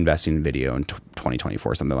 how are you investing in video in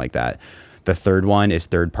 2024, something like that. The third one is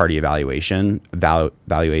third-party valuation.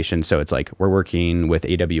 So it's like we're working with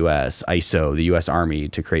AWS, ISO, the U.S. Army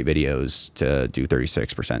to create videos to do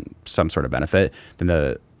 36% some sort of benefit. Then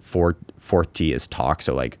the fourth T is talk.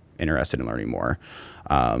 So like interested in learning more.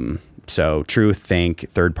 So truth, think,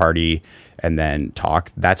 third-party, and then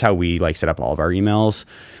talk. That's how we like set up all of our emails.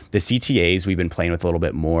 The CTAs we've been playing with a little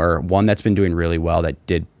bit more. One that's been doing really well that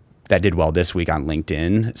did well this week on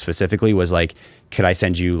LinkedIn specifically was like, could I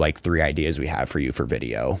send you like 3 ideas we have for you for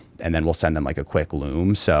video? And then we'll send them like a quick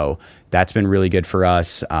loom. So that's been really good for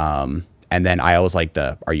us. And then I always like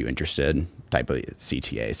the, are you interested type of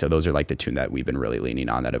CTA. So those are like the 2 that we've been really leaning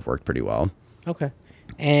on that have worked pretty well. Okay.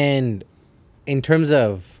 And in terms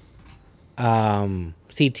of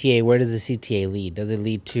CTA, where does the CTA lead? Does it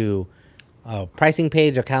lead to a pricing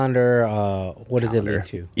page, a calendar? What does it lead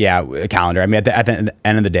to? Yeah, a calendar. I mean, at the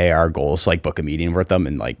end of the day, our goal is to like book a meeting with them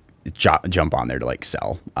and like jump on there to like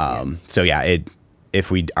sell. So yeah, if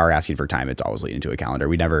we are asking for time, it's always leading to a calendar.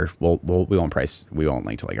 We won't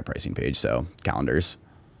link to like a pricing page. So calendars.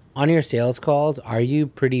 On your sales calls, are you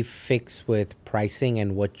pretty fixed with pricing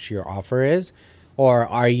and what your offer is? Or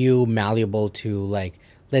are you malleable to like,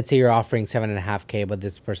 let's say you're offering 7.5K, but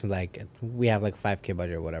this person's like, we have like 5K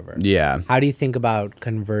budget or whatever. Yeah. How do you think about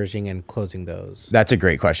converging and closing those? That's a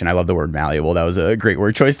great question. I love the word malleable. That was a great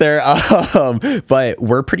word choice there. But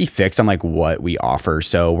we're pretty fixed on like what we offer.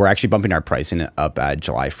 So we're actually bumping our pricing up at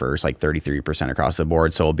July 1st, like 33% across the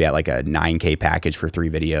board. So we'll be at like a 9K package for 3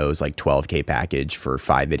 videos, like 12K package for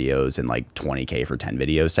 5 videos, and like 20K for 10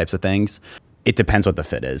 videos types of things. It depends what the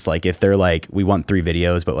fit is. Like if they're like, we want 3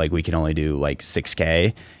 videos, but like we can only do like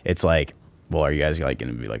 6K, it's like, well, are you guys like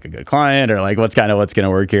going to be like a good client, or like what's going to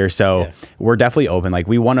work here? So we're definitely open. Like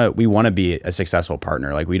we want to be a successful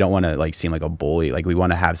partner. Like we don't want to like seem like a bully. Like we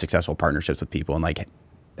want to have successful partnerships with people and like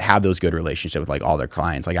have those good relationships with like all their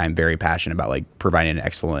clients. Like I'm very passionate about like providing an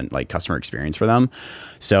excellent like customer experience for them.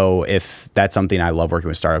 So if that's something, I love working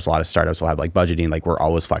with startups. A lot of startups will have like budgeting. Like we're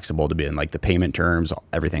always flexible to be in like the payment terms,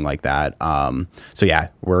 everything like that. So yeah,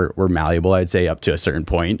 we're malleable, I'd say, up to a certain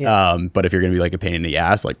point. Yeah. But if you're going to be like a pain in the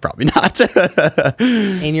ass, like probably not.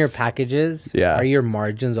 In your packages, are your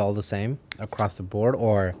margins all the same across the board,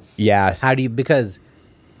 or how do you, because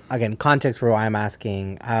again, context for why I'm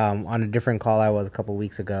asking, on a different call I was a couple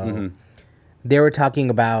weeks ago, they were talking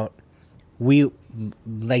about, we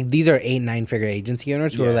like these are 8-9 figure agency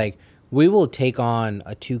owners who are like, we will take on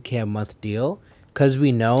a $2K a month deal because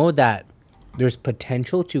we know that there's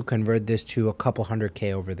potential to convert this to a couple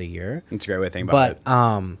 $100K over the year. It's a great way to think about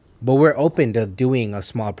it. But we're open to doing a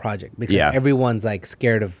small project because everyone's like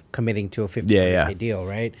scared of committing to a $50K deal,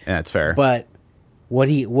 right? Yeah, that's fair. But what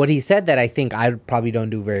he said that I think I probably don't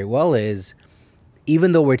do very well is,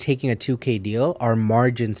 even though we're taking a 2K deal, our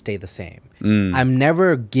margins stay the same. I'm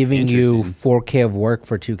never giving you 4K of work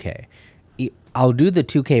for 2K. I'll do the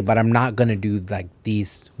 2K, but I'm not going to do like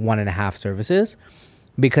these 1.5 services,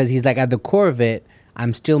 because he's like, at the core of it,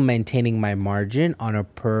 I'm still maintaining my margin on a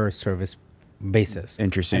per service basis.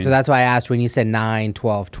 Interesting. And so that's why I asked, when you said 9,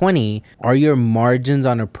 12, 20, are your margins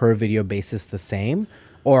on a per video basis the same?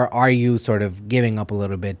 Or are you sort of giving up a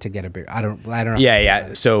little bit to get a bit? I don't know.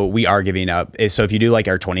 Yeah. So we are giving up. So if you do like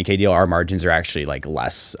our 20K deal, our margins are actually like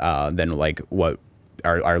less than like what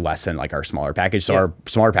are less than like our smaller package. So our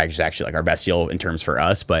smaller package is actually like our best deal in terms for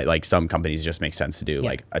us. But like some companies, it just makes sense to do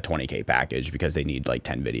like a 20K package because they need like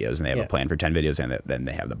 10 videos and they have a plan for 10 videos and then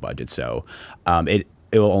they have the budget. So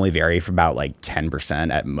it will only vary for about like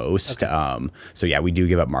 10% at most. Okay. So yeah, we do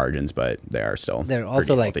give up margins, but they are still. They're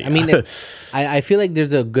also like, healthy. I mean, I feel like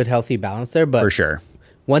there's a good healthy balance there, but for sure.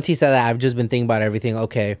 Once he said that, I've just been thinking about everything.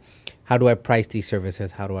 Okay, how do I price these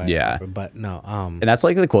services? How do I? Yeah. Offer? But no. And that's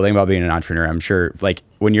like the cool thing about being an entrepreneur. I'm sure like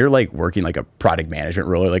when you're like working like a product management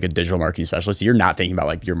role or like a digital marketing specialist, you're not thinking about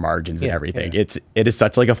like your margins and everything. Yeah. It is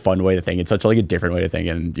such like a fun way to think. It's such like a different way to think.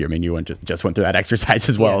 And I mean, you just went through that exercise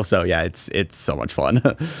as well. Yeah. So yeah, it's so much fun.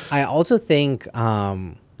 I also think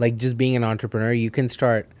like just being an entrepreneur, you can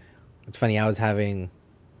start. It's funny. I was having,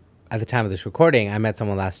 at the time of this recording, I met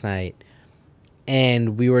someone last night,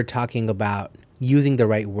 and we were talking about using the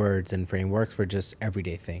right words and frameworks for just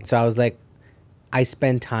everyday things. So I was like, I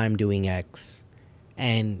spend time doing X,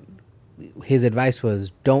 and his advice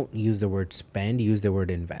was, don't use the word spend, use the word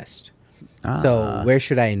invest. So where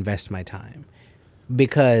should I invest my time?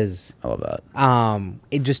 Because I love that.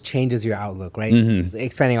 It just changes your outlook, right? Mm-hmm.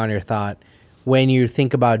 Expanding on your thought, when you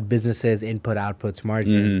think about businesses, input, outputs,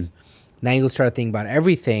 margins, now you'll start thinking about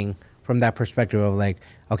everything from that perspective of like,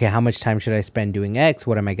 okay, how much time should I spend doing X?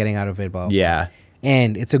 What am I getting out of it? Blah, blah. Yeah.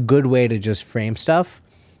 And it's a good way to just frame stuff,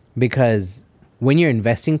 because when you're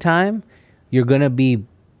investing time, you're going to be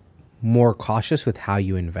more cautious with how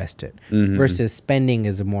you invest it versus spending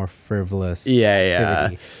is a more frivolous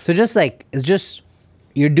activity. So just like, it's just,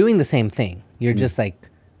 you're doing the same thing. You're just like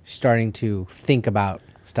starting to think about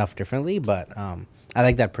stuff differently, but I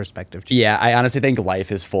like that perspective too. Yeah, I honestly think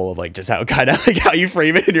life is full of like just how kind of like how you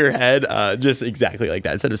frame it in your head, just exactly like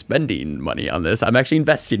that. Instead of spending money on this, I'm actually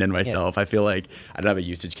investing in myself. I feel like I don't have a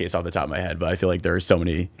usage case off the top of my head, but I feel like there are so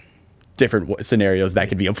many different scenarios that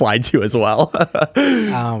could be applied to as well.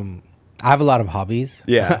 I have a lot of hobbies.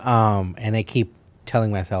 Yeah. And I keep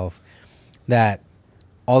telling myself that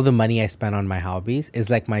all the money I spend on my hobbies is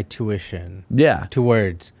like my tuition. Yeah.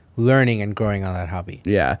 Towards learning and growing on that hobby.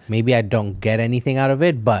 Yeah. Maybe I don't get anything out of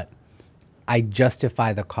it, but I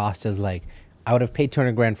justify the cost as like, I would have paid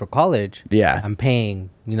 200 grand for college. Yeah. I'm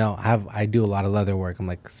paying, you know, I do a lot of leather work. I'm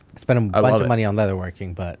like, spend a bunch of money on leather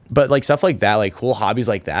working, but like stuff like that, like cool hobbies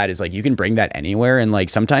like that is like, you can bring that anywhere. And like,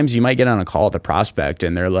 sometimes you might get on a call with a prospect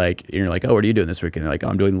and they're like, you're like, oh, what are you doing this week? And they're like, oh,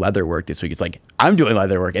 I'm doing leather work this week. It's like, I'm doing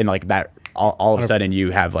leather work. And like that, all of a sudden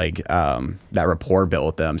you have like, that rapport built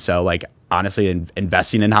with them. So like, honestly,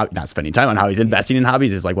 investing in not spending time on hobbies, investing in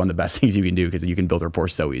hobbies is like one of the best things you can do, because you can build rapport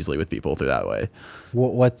so easily with people through that way.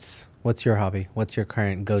 What's your hobby? What's your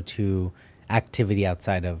current go-to activity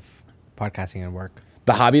outside of podcasting and work?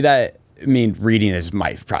 The hobby that, I mean, reading is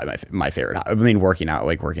probably my favorite hobby. I mean, working out,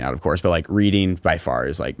 of course, but like reading by far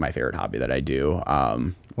is like my favorite hobby that I do.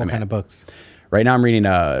 What kind of books? Right now I'm reading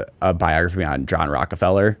a biography on John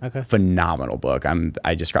Rockefeller. Okay. Phenomenal book.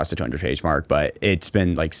 I just crossed the 200-page mark, but it's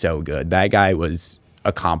been like so good. That guy was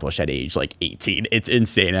accomplished at age like 18. It's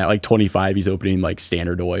insane. At like 25, he's opening like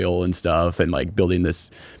Standard Oil and stuff and like building this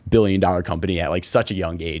billion-dollar company at like such a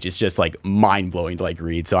young age. It's just like mind-blowing to like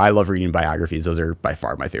read. So I love reading biographies. Those are by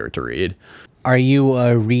far my favorite to read. Are you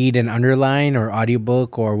a read and underline or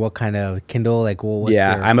audiobook, or what kind of Kindle? Like,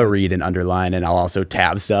 I'm a read and underline, and I'll also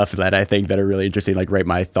tab stuff that I think that are really interesting, like write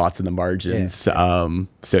my thoughts in the margins. Yeah.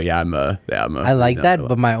 So yeah, I like that,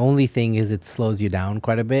 but my only thing is it slows you down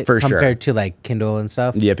quite a bit compared to like Kindle and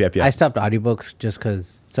stuff. Yep. I stopped audiobooks just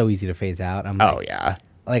because it's so easy to phase out. I'm like, oh yeah.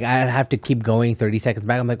 like I'd have to keep going 30 seconds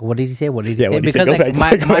back. I'm like, what did he say? What did he say? what did he say? Because Go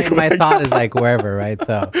like back. my thought is like wherever, right?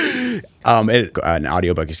 So An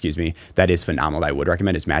audiobook, excuse me, that is phenomenal that I would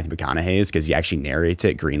recommend is Matthew McConaughey's, because he actually narrates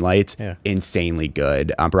it. Green Lights, insanely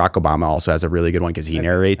good. Barack Obama also has a really good one because he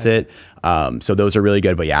narrates it. So those are really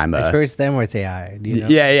good. But yeah, I'm I'm sure it's them or it's AI. Do you know?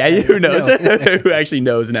 yeah. Who knows? Who actually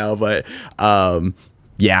knows now? But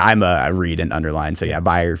yeah, I'm a read and underline. So yeah,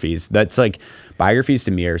 biographies. That's like biographies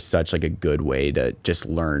to me are such like a good way to just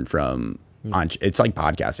learn from. It's like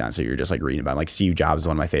podcasting, so you're just like reading about like Steve Jobs is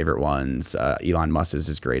one of my favorite ones. Elon Musk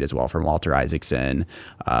is great as well, from Walter Isaacson.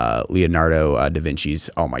 Leonardo da Vinci's,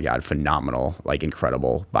 oh my god, phenomenal, like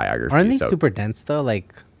incredible biography. Aren't these super dense though?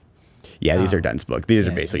 Like yeah, these are dense books. These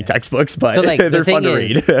are basically textbooks, but so, like, they're fun to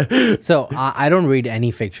read. So I don't read any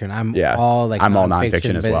fiction. I'm all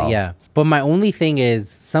nonfiction as well. Yeah, but my only thing is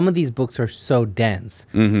some of these books are so dense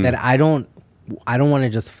that I don't want to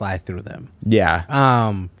just fly through them.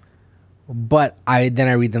 Yeah. But I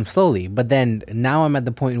read them slowly. But then now I'm at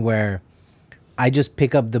the point where I just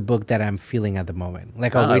pick up the book that I'm feeling at the moment.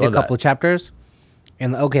 Like I'll read a couple chapters,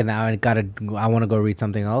 and okay, now I want to go read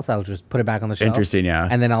something else. I'll just put it back on the shelf. Interesting, yeah.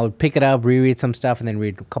 And then I'll pick it up, reread some stuff, and then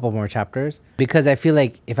read a couple more chapters. Because I feel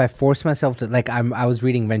like if I force myself to, like I was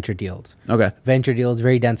reading Venture Deals. Okay. Venture Deals,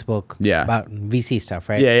 very dense book. Yeah. About VC stuff,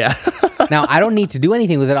 right? Yeah. Now I don't need to do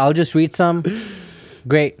anything with it. I'll just read some.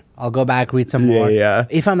 Great. I'll go back, read some more. Yeah.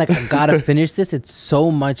 If I'm like, I gotta finish this, it's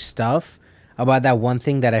so much stuff about that one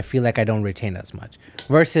thing that I feel like I don't retain as much.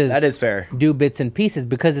 Versus That is fair. do bits and pieces,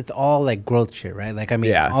 because it's all like growth shit, right? Like I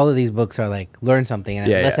mean, all of these books are like learn something,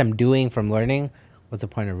 and unless I'm doing from learning, what's the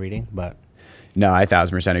point of reading? But no, I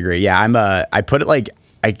 1000% agree. Yeah, I put it like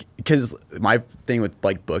because my thing with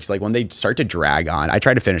like books, like when they start to drag on, I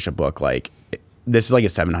try to finish a book like. This is like a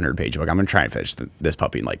 700-page book. I'm going to try and finish this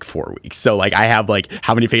puppy in like 4 weeks. So like I have like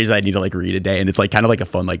how many pages I need to like read a day. And it's like kind of like a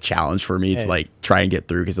fun like challenge for me to like try and get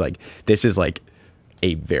through. Cause like this is like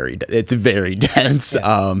it's very dense.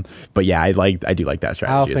 Yeah. But yeah, I do like that strategy.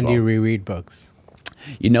 How often as well. do you reread books?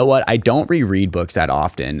 You know what? I don't reread books that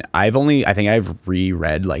often. I think I've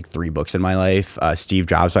reread like 3 books in my life. Steve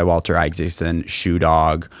Jobs by Walter Isaacson, Shoe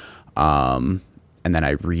Dog. And then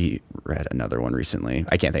I reread another one recently.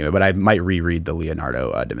 I can't think of it, but I might reread the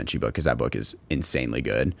Leonardo da Vinci book, because that book is insanely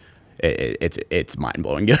good. It's mind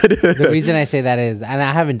blowing good. The reason I say that is, and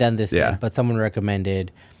I haven't done this yet, but someone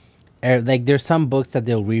recommended, like there's some books that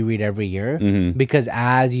they'll reread every year because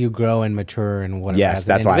as you grow and mature and whatever, yes, as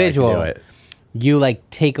that's an individual, why I like to do it. You like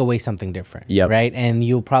take away something different, right? And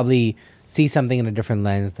you'll probably see something in a different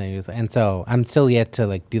lens than you. And so I'm still yet to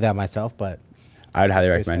like do that myself, but. I would highly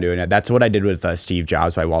recommend doing it. That's what I did with Steve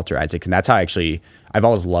Jobs by Walter Isaacson. That's how I've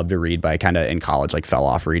always loved to read, but I kind of in college like fell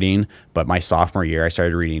off reading. But my sophomore year, I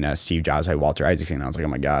started reading Steve Jobs by Walter Isaacson. And I was like, oh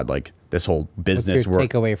my God, like this whole business work.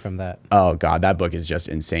 Take away from that. Oh God, that book is just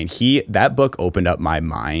insane. That book opened up my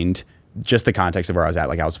mind. Just the context of where I was at.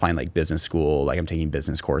 Like I was applying like business school, like I'm taking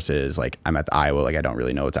business courses, like I'm at the Iowa, like I don't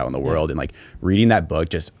really know what's out in the world. And like reading that book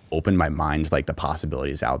just opened my mind to like the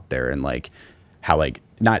possibilities out there, and like how like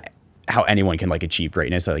not how anyone can like achieve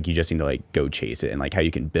greatness. Like you just need to like go chase it, and like how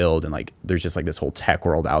you can build, and like there's just like this whole tech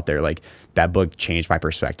world out there. Like that book changed my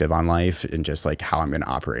perspective on life and just like how I'm going to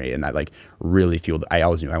operate. And that like really fueled. I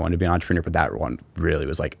always knew I wanted to be an entrepreneur, but that one really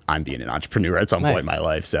was like, I'm being an entrepreneur at some point in my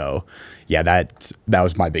life. So yeah, that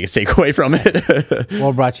was my biggest takeaway from it.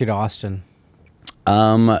 What brought you to Austin?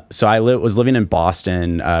 So I was living in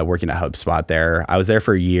Boston, working at HubSpot there. I was there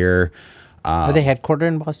for a year. Are they headquartered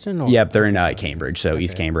in Boston? Or? Yep, they're in Cambridge, so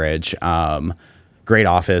East Cambridge. Great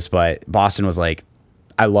office, but Boston was like,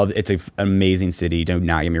 it's an amazing city. Do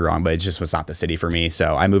not get me wrong, but it just was not the city for me.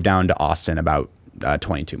 So I moved down to Austin about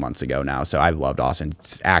 22 months ago now. So I loved Austin.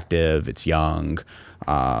 It's active, it's young.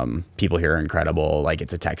 People here are incredible. Like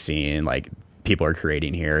it's a tech scene. Like people are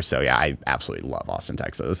creating here. So yeah, I absolutely love Austin,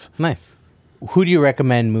 Texas. Nice. Who do you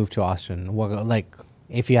recommend move to Austin? Like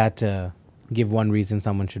if you had to give one reason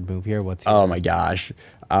someone should move here, what's your my gosh.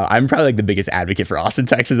 I'm probably like the biggest advocate for Austin,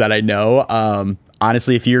 Texas that I know.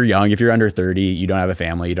 Honestly, if you're young, if you're under 30, you don't have a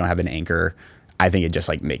family, you don't have an anchor, I think it just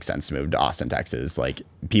like makes sense to move to Austin, Texas. Like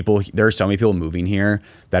there are so many people moving here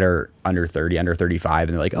that are under 30, under 35,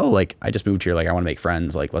 and they're like, oh, like I just moved here, like I want to make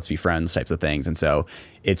friends, like let's be friends types of things. And so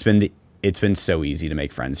it's been so easy to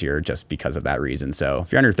make friends here just because of that reason. So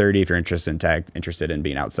if you're under 30, if you're interested in tech, interested in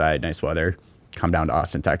being outside, nice weather, come down to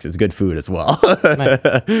Austin, Texas. Good food as well.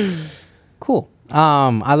 Nice. Cool.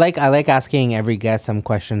 I like asking every guest some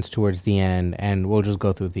questions towards the end, and we'll just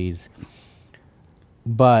go through these.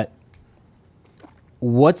 But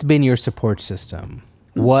what's been your support system?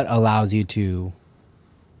 What allows you to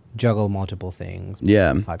juggle multiple things?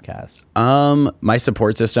 Yeah. Podcast. My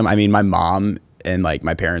support system, I mean, my mom and like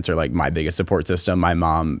my parents are like my biggest support system. My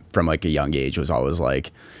mom from like a young age was always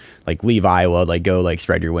like leave Iowa, like go like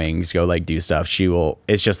spread your wings, go like do stuff.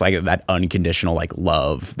 It's just like that unconditional like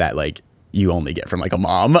love that like you only get from like a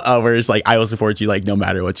mom, where it's like, I will support you like no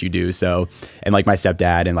matter what you do. So, and like my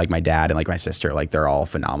stepdad and like my dad and like my sister, like they're all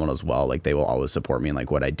phenomenal as well. Like they will always support me in like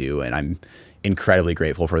what I do. And I'm incredibly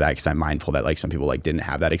grateful for that, because I'm mindful that like some people like didn't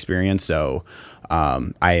have that experience. So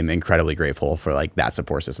I am incredibly grateful for like that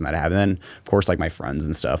support system that I have. And then of course like my friends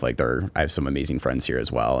and stuff, like I have some amazing friends here as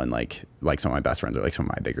well, and like some of my best friends are like some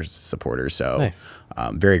of my bigger supporters. So Nice.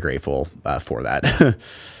 Very grateful for that.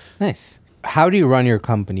 Nice. How do you run your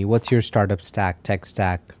company? What's your startup stack, tech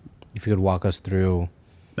stack? If you could walk us through.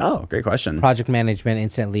 Oh, great question. Project management,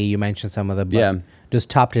 instantly, you mentioned some of the, but Yeah. just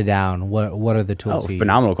top to down, what are the tools? Oh, you use?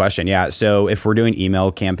 phenomenal question. Yeah. So if we're doing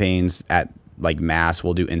email campaigns at like mass,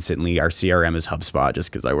 we'll do instantly. Our CRM is HubSpot, just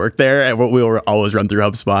because I work there, and we'll always run through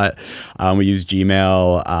HubSpot. We use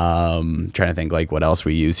Gmail. Trying to think like what else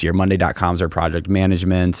we use here. Monday.com is our project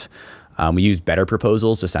management. We use Better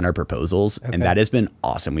Proposals to send our proposals, and that has been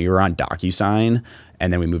awesome. We were on DocuSign,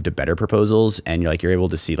 and then we moved to Better Proposals, and you're able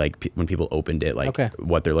to see like when people opened it, like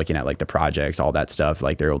what they're looking at, like the projects, all that stuff.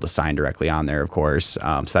 Like they're able to sign directly on there, of course.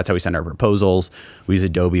 So that's how we send our proposals. We use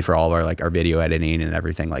Adobe for all of our like our video editing and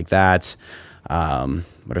everything like that.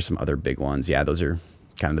 What are some other big ones? Yeah, those are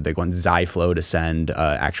kind of the big ones. Zyflow to send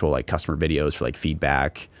actual like customer videos for like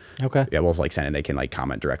feedback. Okay. Yeah, we'll like send it. They can like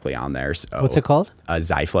comment directly on there. So, what's it called?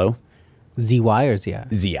 Zyflow. ZY or ZI?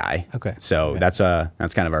 ZI. Okay. So that's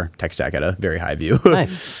kind of our tech stack at a very high view.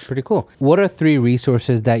 Nice. Pretty cool. What are 3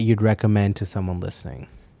 resources that you'd recommend to someone listening?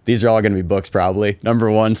 These are all going to be books, probably. Number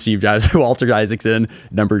 1, Steve Jobs by Walter Isaacson.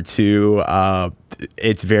 Number 2,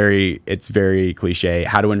 it's very cliche.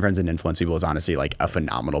 How to Win Friends and Influence People is honestly like a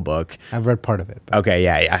phenomenal book. I've read part of it. Okay,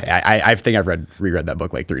 yeah. I think I've reread that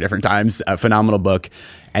book like 3 different times. A phenomenal book.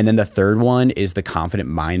 And then the third one is The Confident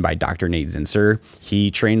Mind by Dr. Nate Zinsser. He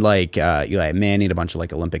trained like Eli Manning, a bunch of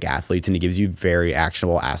like Olympic athletes, and he gives you very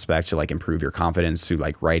actionable aspects to like improve your confidence through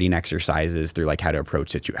like writing exercises, through like how to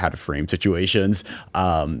approach how to frame situations.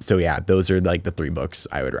 So yeah, those are like the 3 books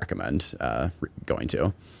I would recommend going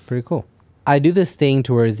to. Pretty cool. I do this thing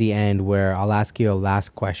towards the end where I'll ask you a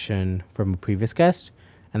last question from a previous guest,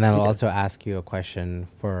 and then I'll also ask you a question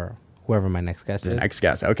for whoever my next guest is. The next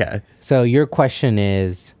guest, okay. So your question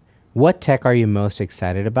is, what tech are you most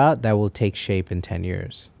excited about that will take shape in 10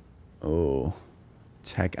 years? Oh,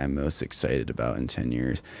 tech I'm most excited about in 10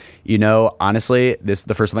 years. You know, honestly,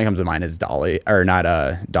 the first one that comes to mind is Dolly, or not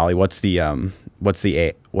Dolly. What's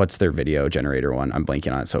their video generator one? I'm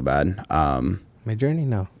blanking on it so bad. Midjourney?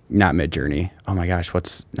 No. Not Midjourney. Oh my gosh,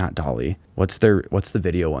 not Dolly? What's the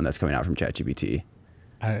video one that's coming out from ChatGPT?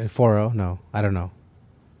 4.0? No, I don't know.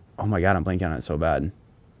 Oh my God, I'm blanking on it so bad.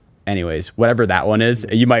 Anyways, whatever that one is,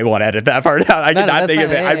 you might want to edit that part out. I cannot think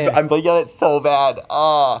of it. I'm blanking on it so bad.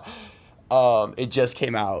 It just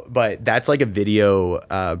came out, but that's like a video.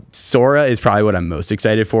 Sora is probably what I'm most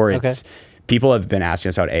excited for. People have been asking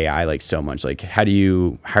us about AI like so much. Like, how are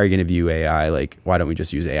you going to view AI? Like, why don't we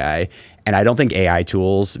just use AI? And I don't think AI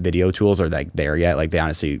tools, video tools, are like there yet. Like, they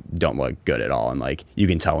honestly don't look good at all. And like, you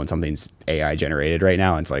can tell when something's AI generated right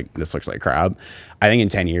now. And it's like, this looks like crap. I think in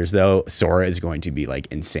 10 years though, Sora is going to be like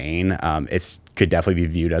insane. It's could definitely be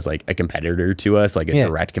viewed as like a competitor to us, like a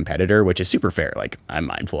direct competitor, which is super fair. Like, I'm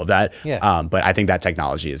mindful of that. But I think that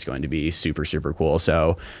technology is going to be super, super cool.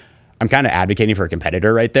 So I'm kind of advocating for a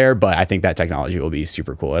competitor right there, but I think that technology will be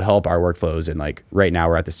super cool. It'll help our workflows. And like right now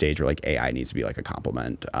we're at the stage where like AI needs to be like a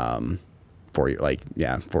complement for your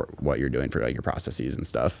for what you're doing for like your processes and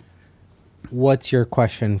stuff. What's your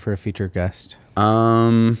question for a future guest?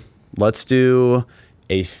 Let's do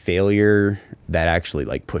a failure that actually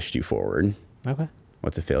like pushed you forward. Okay.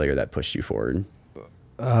 What's a failure that pushed you forward?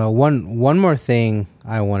 One more thing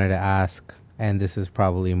I wanted to ask, and this is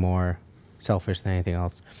probably more selfish than anything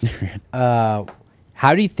else. How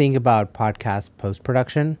do you think about podcast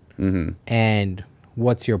post-production? And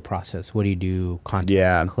what's your process? What do you do?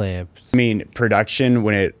 Content, clips? I mean,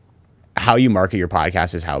 production, how you market your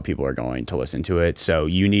podcast is how people are going to listen to it. So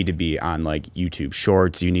you need to be on like YouTube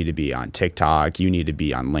Shorts. You need to be on TikTok. You need to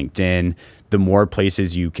be on LinkedIn. The more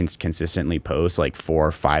places you can consistently post, like 4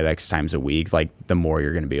 or 5x times a week, like the more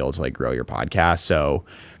you're going to be able to like grow your podcast. So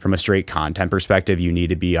from a straight content perspective, you need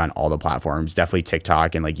to be on all the platforms, definitely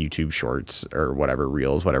TikTok and like YouTube Shorts or whatever,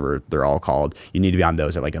 Reels, whatever they're all called. You need to be on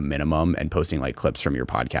those at like a minimum and posting like clips from your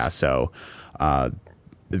podcast. So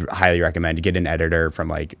highly recommend to get an editor from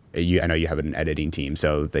like you. I know you have an editing team,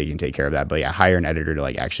 so they can take care of that. But yeah, hire an editor to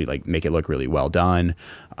like actually like make it look really well done,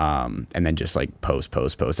 and then just like post.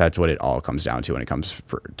 That's what it all comes down to when it comes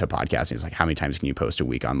to podcasting. It's like how many times can you post a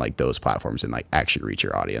week on like those platforms and like actually reach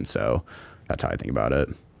your audience. So that's how I think about it.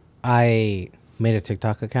 I made a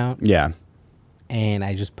TikTok account. Yeah. And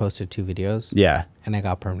I just posted 2 videos. Yeah. And I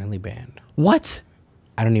got permanently banned. What?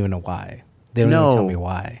 I don't even know why. They don't even tell me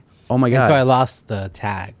why. Oh my God. And so I lost the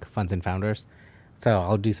tag, Funds and Founders. So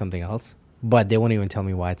I'll do something else. But they won't even tell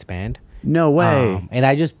me why it's banned. No way. And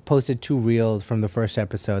I just posted 2 reels from the first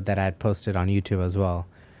episode that I had posted on YouTube as well.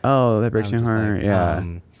 Oh, that breaks my heart. Like, yeah.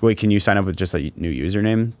 Wait, can you sign up with just a new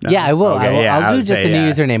username? No? Yeah, I will. Okay, I'll do just a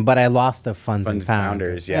new username, but I lost the Funds and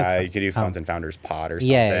Founders. Yeah, you could do Funds and Founders Pod or something.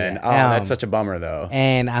 Yeah. Oh, that's such a bummer though.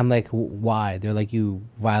 And I'm like, why? They're like, you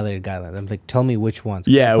violated guidelines. I'm like, tell me which ones.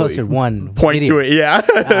 Yeah, I posted one. Point video. to it.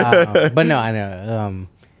 Yeah. But no, I know.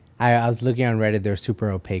 I was looking on Reddit. They're super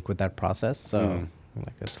opaque with that process. So I'm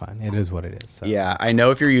like, that's fine. It is what it is. So. Yeah, I know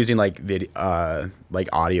if you're using like video, like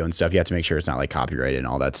audio and stuff, you have to make sure it's not like copyrighted and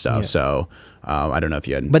all that stuff. Yeah. So I don't know if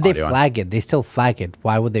you had. But they flag it. They still flag it.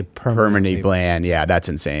 Why would they permanently ban? Yeah, that's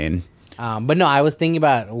insane. But no, I was thinking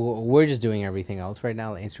about we're just doing everything else right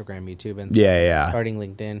now, like Instagram, YouTube, and starting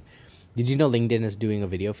LinkedIn. Did you know LinkedIn is doing a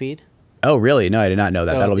video feed? Oh, really? No, I did not know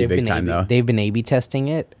that. So that'll be big time though. They've been A/B testing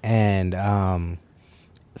it, and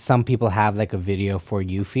some people have like a video for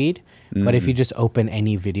you feed. But if you just open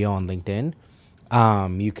any video on LinkedIn,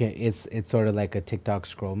 you can. It's sort of like a TikTok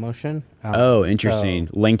scroll motion. Oh, interesting.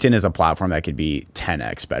 So, LinkedIn is a platform that could be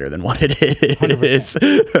 10x better than what it is.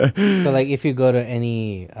 So like if you go to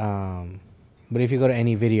any, but if you go to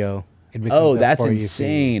any video, it becomes that's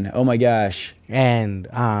insane. Oh my gosh. And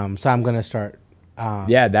so I'm gonna start.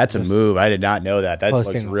 Yeah, that's a move. I did not know that. That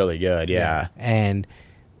looks really good. Yeah. And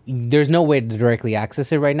there's no way to directly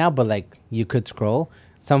access it right now, but like you could scroll.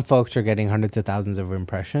 Some folks are getting hundreds of thousands of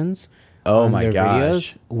impressions. Oh my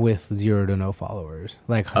gosh! Videos with 0 to no followers.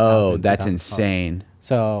 Like that's insane.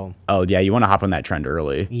 So yeah, you want to hop on that trend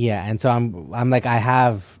early. Yeah, and so I'm like I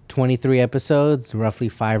have 23 episodes, roughly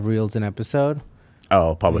 5 reels an episode.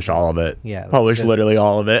 Oh, publish all of it. Yeah, publish literally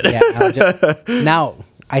all of it. Yeah. Now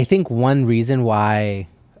I think one reason why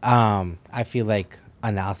I feel like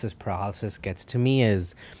analysis paralysis gets to me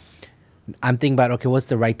is I'm thinking about, okay, what's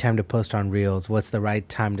the right time to post on Reels? What's the right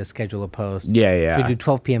time to schedule a post? Yeah. To do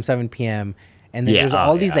 12 p.m., 7 p.m. And then there's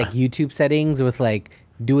all these like YouTube settings with like,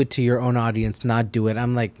 do it to your own audience, not do it.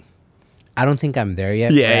 I'm like, I don't think I'm there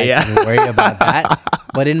yet. Yeah. I can worry about that.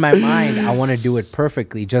 But in my mind, I want to do it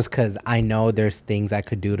perfectly just because I know there's things I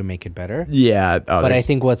could do to make it better. Yeah. But I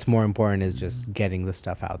think what's more important is just getting the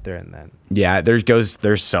stuff out there and then. Yeah, there's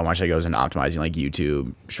so much that goes into optimizing like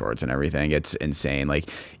YouTube shorts and everything. It's insane. Like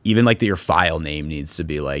even like your file name needs to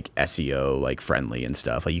be like SEO like friendly and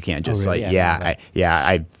stuff. Like you can't just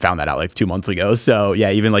I found that out like 2 months ago. So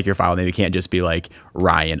yeah, even like your file name, you can't just be like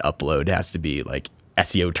Ryan upload. It has to be like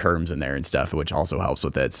SEO terms in there and stuff, which also helps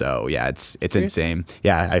with it. So yeah, it's insane.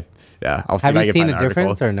 Yeah, I'll see if I can find an article. Have you seen a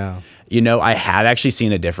difference or no? You know, I have actually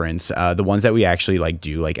seen a difference. The ones that we actually like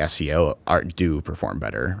do like SEO do perform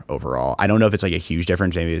better overall. I don't know if it's like a huge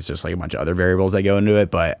difference. Maybe it's just like a bunch of other variables that go into it.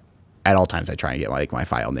 But at all times, I try and get like my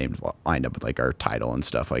file name lined up with like our title and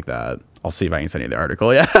stuff like that. I'll see if I can send you the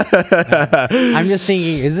article. Yeah. I'm just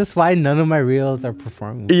thinking, is this why none of my reels are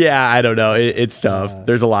performing? Yeah, I don't know. It's tough.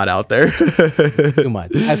 There's a lot out there. Too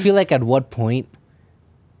much. I feel like at what point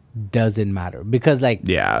does it matter? Because like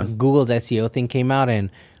Google's SEO thing came out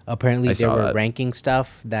and apparently they were ranking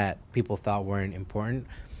stuff that people thought weren't important.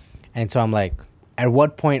 And so I'm like, at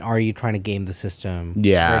what point are you trying to game the system?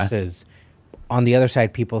 Yeah. Versus on the other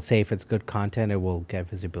side, people say if it's good content, it will get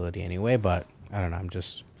visibility anyway. But I don't know.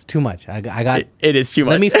 It's too much. It is too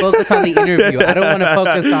much. Let me focus on the interview. I don't want to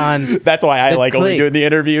focus on. That's why I like only doing the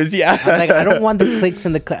interviews. Yeah. I'm like, I don't want the clicks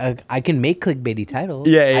and I can make clickbaity titles.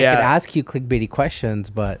 Yeah. I could ask you clickbaity questions,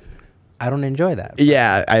 but I don't enjoy that.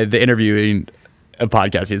 Yeah. The interviewing of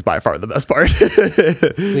podcasting is by far the best part.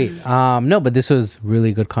 Sweet. No, but this was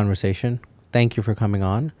really good conversation. Thank you for coming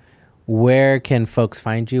on. Where can folks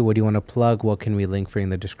find you? What do you want to plug? What can we link for you in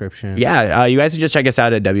the description? Yeah, you guys can just check us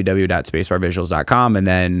out at www.spacebarvisuals.com. And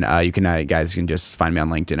then you guys can just find me on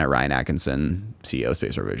LinkedIn at Ryan Atkinson, CEO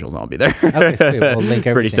Spacebar Visuals, and I'll be there. Okay, sweet. We'll link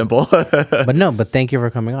everything. Pretty simple. But thank you for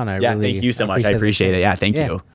coming on. Thank you so much. I appreciate it. Yeah, thank you.